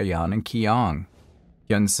protect Hayan and Kyung.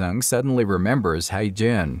 Hyun-sung suddenly remembers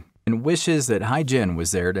Hae-jin and wishes that Hae-jin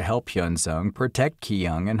was there to help Hyun-sung protect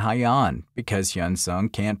Kyung and Hayan because Hyun-sung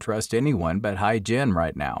can't trust anyone but Hae-jin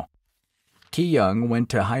right now. Kyung went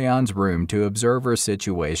to Hayan's room to observe her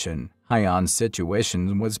situation. Hayan's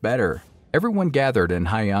situation was better. Everyone gathered in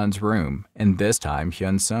Hayan's room, and this time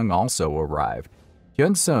Hyun-sung also arrived.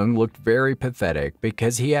 Hyun-sung looked very pathetic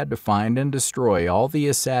because he had to find and destroy all the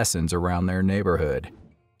assassins around their neighborhood.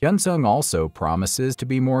 Hyun-sung also promises to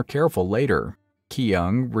be more careful later.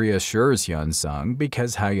 Kyung reassures Hyun-sung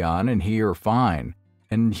because Hayan and he are fine,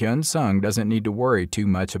 and Hyun-sung doesn't need to worry too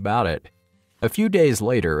much about it. A few days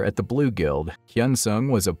later, at the Blue Guild, Hyun-sung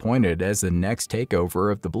was appointed as the next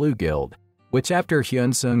takeover of the Blue Guild, which after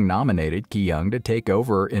Hyun-sung nominated Kyung to take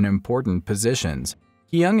over in important positions.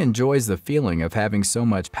 Kyung enjoys the feeling of having so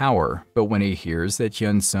much power, but when he hears that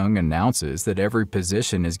Hyun-sung announces that every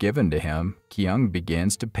position is given to him, Kyung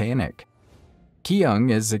begins to panic. Kyung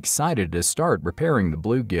is excited to start repairing the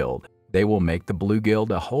Blue Guild. They will make the Blue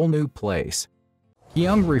Guild a whole new place.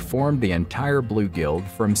 Kyung reformed the entire Blue Guild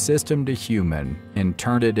from system to human and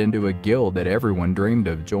turned it into a guild that everyone dreamed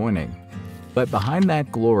of joining. But behind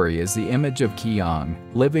that glory is the image of Kyung,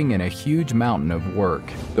 living in a huge mountain of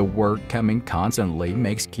work. The work coming constantly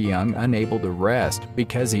makes Kyung unable to rest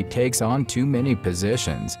because he takes on too many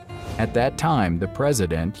positions. At that time, the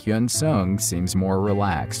president, Hyun-sung, seems more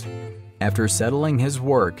relaxed. After settling his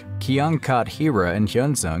work, Kyung caught Hira and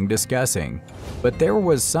Hyun-sung discussing. But there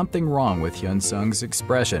was something wrong with Hyun-sung's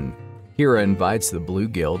expression. Hira invites the Blue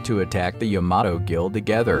Guild to attack the Yamato Guild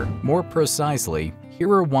together. More precisely,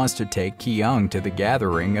 Hira wants to take Kyung to the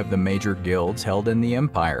gathering of the major guilds held in the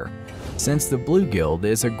Empire. Since the Blue Guild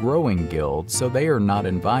is a growing guild, so they are not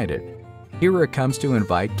invited. Hira comes to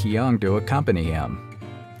invite Kyung to accompany him.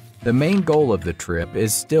 The main goal of the trip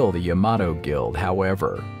is still the Yamato Guild,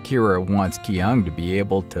 however. Hira wants Kyung to be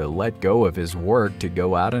able to let go of his work to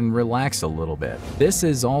go out and relax a little bit. This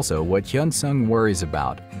is also what Hyun-sung worries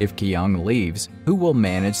about. If Kyung leaves, who will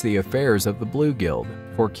manage the affairs of the Blue Guild?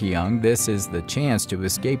 For Kyung, this is the chance to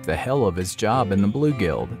escape the hell of his job in the Blue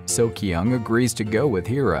Guild, so Kyung agrees to go with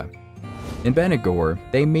Hira. In Benigor,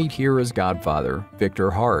 they meet Hira's godfather,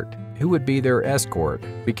 Victor Hart, who would be their escort.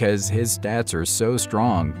 Because his stats are so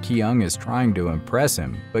strong, Kyung is trying to impress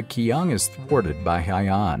him, but Kyung is thwarted by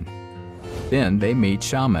Hayan. Then they meet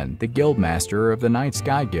Shaman, the guildmaster of the Night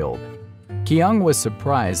Sky Guild. Kyung was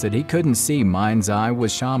surprised that he couldn't see Mind's Eye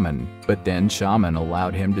with Shaman, but then Shaman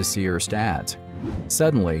allowed him to see her stats.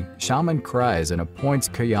 Suddenly, Shaman cries and appoints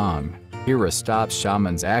Kyung. Hira stops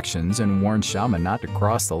Shaman's actions and warns Shaman not to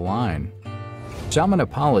cross the line. Shaman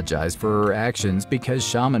apologized for her actions because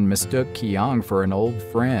Shaman mistook Kyung for an old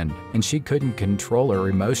friend, and she couldn't control her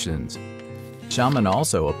emotions. Shaman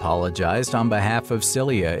also apologized on behalf of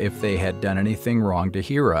Celia if they had done anything wrong to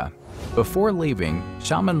Hira. Before leaving,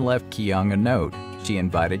 Shaman left Kyung a note. She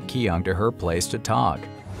invited Kyung to her place to talk.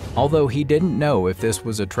 Although he didn't know if this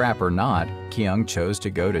was a trap or not, Kyung chose to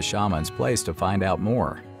go to Shaman's place to find out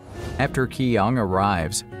more. After Kyung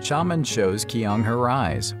arrives, Shaman shows Kyung her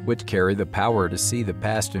eyes, which carry the power to see the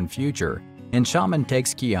past and future, and Shaman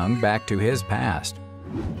takes Kyung back to his past.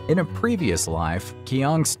 In a previous life,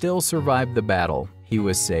 Kyung still survived the battle. He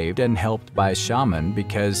was saved and helped by Shaman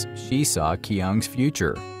because she saw Kyung's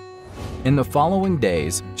future. In the following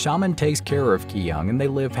days, Shaman takes care of Kyung and they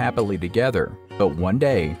live happily together. But one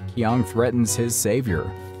day, Kyung threatens his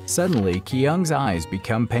savior. Suddenly, Kyung's eyes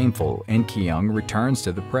become painful and Kyung returns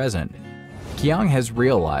to the present. Kyung has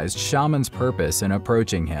realized Shaman's purpose in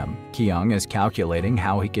approaching him. Kyung is calculating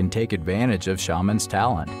how he can take advantage of Shaman's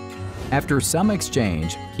talent. After some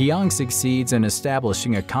exchange, Kyung succeeds in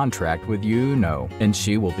establishing a contract with Yuno, and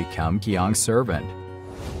she will become Kyung's servant.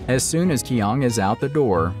 As soon as Kyung is out the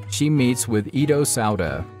door, she meets with Ito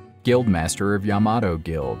Sauda, guildmaster of Yamato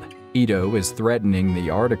Guild. Ito is threatening the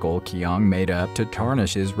article Kyung made up to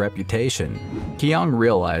tarnish his reputation. Kyung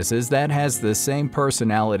realizes that has the same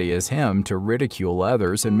personality as him to ridicule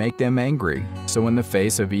others and make them angry, so in the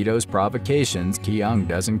face of Ito's provocations, Kyung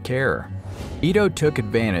doesn't care. Ito took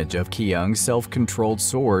advantage of Kyung's self-controlled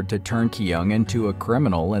sword to turn Kyung into a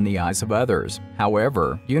criminal in the eyes of others.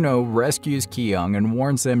 However, Yuno rescues Kyung and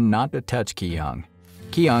warns them not to touch Kyung.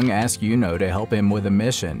 Kyung asks Yuno to help him with a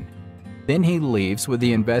mission. Then he leaves with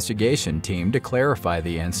the investigation team to clarify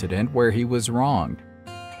the incident where he was wronged.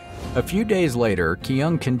 A few days later,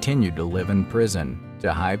 Kyung continued to live in prison.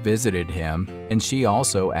 Jahai visited him, and she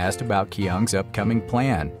also asked about Kyung's upcoming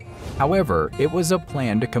plan. However, it was a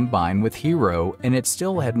plan to combine with Hiro, and it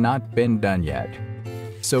still had not been done yet.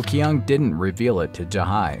 So Kyung didn't reveal it to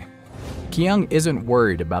Jahai. Kyung isn't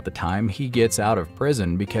worried about the time he gets out of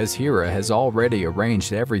prison because Hira has already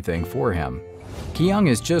arranged everything for him. Kyung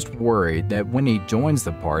is just worried that when he joins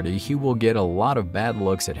the party, he will get a lot of bad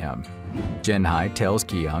looks at him. Jinhai tells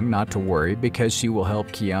Kyung not to worry because she will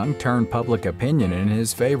help Kyung turn public opinion in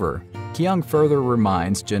his favor. Kyung further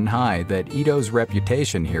reminds Jinhai that Ito's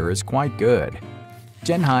reputation here is quite good.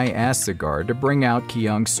 Jinhai asks the guard to bring out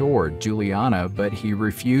Kyung's sword, Juliana, but he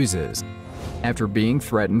refuses. After being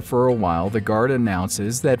threatened for a while, the guard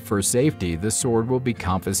announces that for safety, the sword will be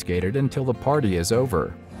confiscated until the party is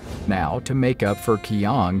over. Now, to make up for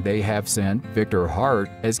Kyung, they have sent Victor Hart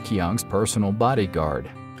as Kyung's personal bodyguard.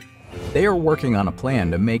 They are working on a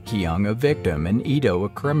plan to make Kyung a victim and Ito a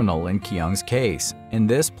criminal in Kyung's case, and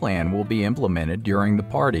this plan will be implemented during the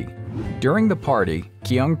party. During the party,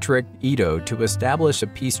 Kyung tricked Ito to establish a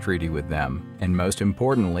peace treaty with them, and most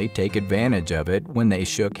importantly, take advantage of it when they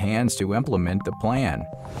shook hands to implement the plan.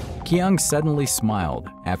 Kyung suddenly smiled.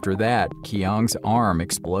 After that, Kyung's arm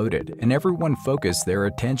exploded, and everyone focused their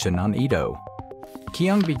attention on Ito.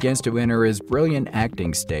 Kyung begins to enter his brilliant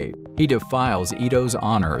acting state. He defiles Ito's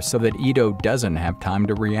honor so that Ito doesn't have time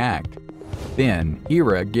to react. Then,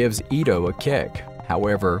 Hira gives Ito a kick.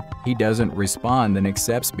 However, he doesn't respond and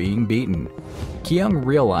accepts being beaten. Kyung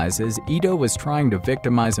realizes Ito was trying to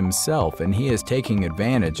victimize himself and he is taking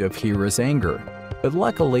advantage of Hira's anger. But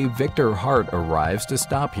luckily, Victor Hart arrives to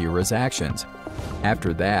stop Hira's actions.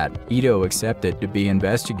 After that, Ito accepted to be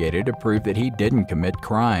investigated to prove that he didn't commit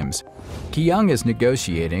crimes. Kyung is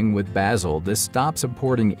negotiating with Basil to stop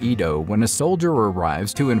supporting Ito when a soldier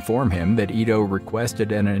arrives to inform him that Ito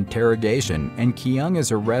requested an interrogation and Kyung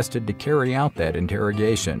is arrested to carry out that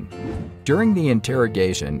interrogation. During the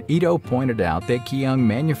interrogation, Ito pointed out that Kyung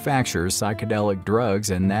manufactures psychedelic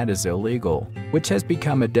drugs and that is illegal, which has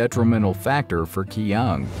become a detrimental factor for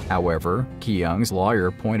Kyung. However, Kyung's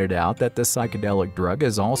lawyer pointed out that the psychedelic drug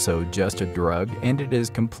is also just a drug and it is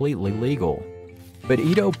completely legal. But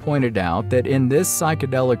Ito pointed out that in this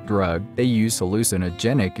psychedelic drug, they use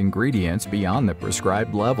hallucinogenic ingredients beyond the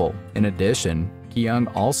prescribed level. In addition, Kyung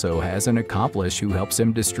also has an accomplice who helps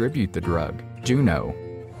him distribute the drug, Juno.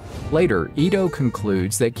 Later, Ito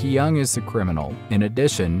concludes that Kyung is the criminal. In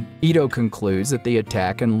addition, Ito concludes that the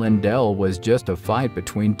attack in Lindell was just a fight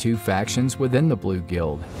between two factions within the Blue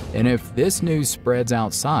Guild. And if this news spreads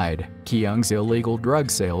outside, Kyung's illegal drug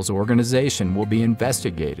sales organization will be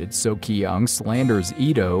investigated, so Kyung slanders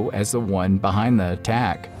Ito as the one behind the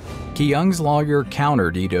attack. Kyung's lawyer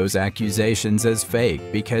countered Ito's accusations as fake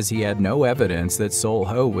because he had no evidence that Sol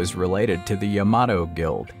Ho was related to the Yamato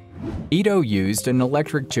Guild. Ito used an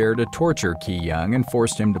electric chair to torture Kyung and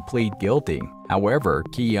forced him to plead guilty. However,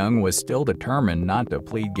 Kyung was still determined not to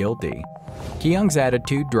plead guilty. Kyung's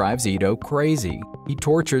attitude drives Ito crazy. He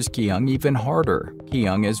tortures Kyung even harder.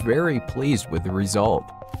 Kyung is very pleased with the result.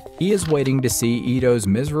 He is waiting to see Ito's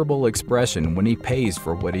miserable expression when he pays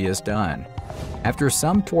for what he has done. After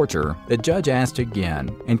some torture, the judge asked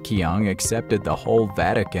again, and Kyung accepted the whole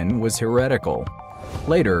Vatican was heretical.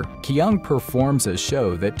 Later, Kyung performs a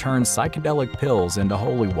show that turns psychedelic pills into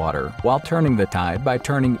holy water, while turning the tide by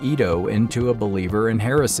turning Ito into a believer in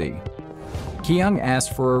heresy. Kyung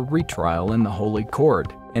asked for a retrial in the Holy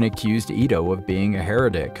Court and accused Ito of being a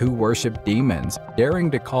heretic who worshipped demons, daring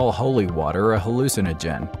to call holy water a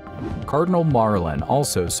hallucinogen. Cardinal Marlin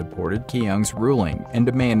also supported Kyung's ruling and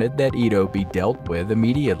demanded that Ito be dealt with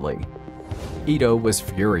immediately. Ito was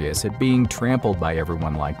furious at being trampled by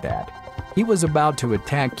everyone like that. He was about to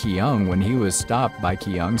attack Kyung when he was stopped by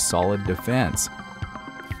Kyung's solid defense.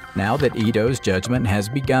 Now that Ito's judgment has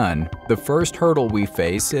begun, the first hurdle we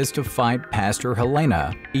face is to fight Pastor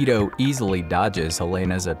Helena. Ito easily dodges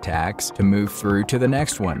Helena's attacks to move through to the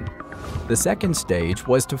next one. The second stage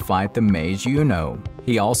was to fight the mage Yuno.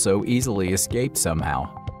 He also easily escaped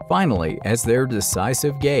somehow. Finally, as their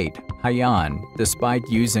decisive gate, Hyan, despite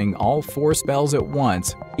using all 4 spells at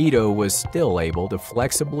once, Ito was still able to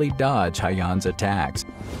flexibly dodge Hyan's attacks.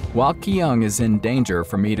 While Kyung is in danger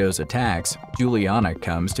from Ito's attacks, Juliana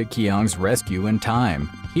comes to Kyung's rescue in time.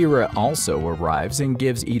 Hira also arrives and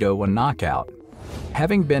gives Ito a knockout.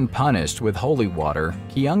 Having been punished with holy water,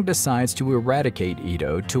 Kyung decides to eradicate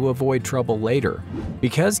Ito to avoid trouble later.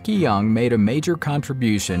 Because Kyung made a major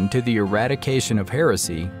contribution to the eradication of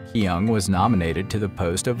heresy, Kyung was nominated to the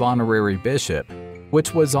post of honorary bishop,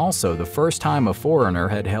 which was also the first time a foreigner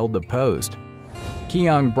had held the post.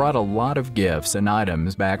 Kyung brought a lot of gifts and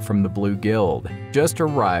items back from the Blue Guild, just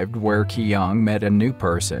arrived where Kyung met a new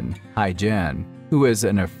person, Haijin, who is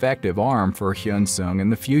an effective arm for Hyun-sung in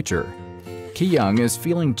the future. Kyung is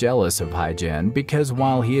feeling jealous of Haijin because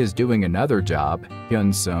while he is doing another job,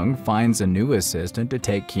 Hyun-sung finds a new assistant to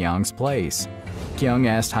take Kyung's place. Kyung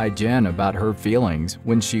asked Haijin about her feelings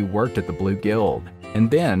when she worked at the Blue Guild,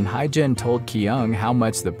 and then Haijin told Kyung how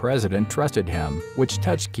much the president trusted him, which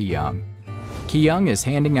touched Kyung. Kyung is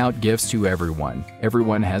handing out gifts to everyone.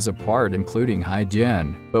 Everyone has a part, including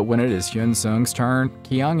Haijin, but when it is Hyun-sung's turn,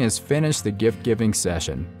 Kyung has finished the gift-giving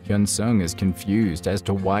session. Hyun-sung is confused as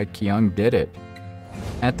to why Kyung did it.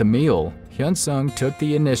 At the meal, Hyun-sung took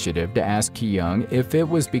the initiative to ask Kyung if it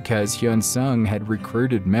was because Hyun-sung had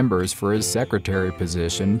recruited members for his secretary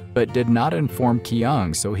position but did not inform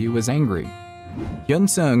Kyung, so he was angry.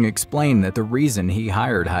 Hyun-sung explained that the reason he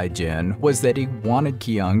hired Haijin was that he wanted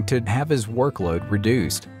Kyung to have his workload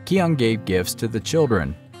reduced. Kyung gave gifts to the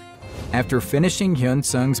children. After finishing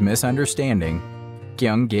Hyun-sung's misunderstanding,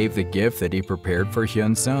 Kyung gave the gift that he prepared for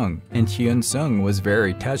Hyun-sung, and Hyun-sung was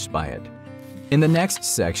very touched by it. In the next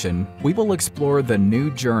section, we will explore the new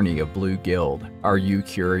journey of Blue Guild. Are you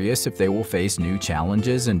curious if they will face new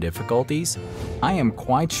challenges and difficulties? I am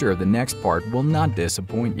quite sure the next part will not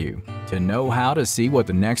disappoint you. To know how to see what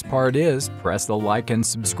the next part is, press the like and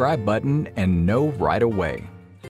subscribe button and know right away.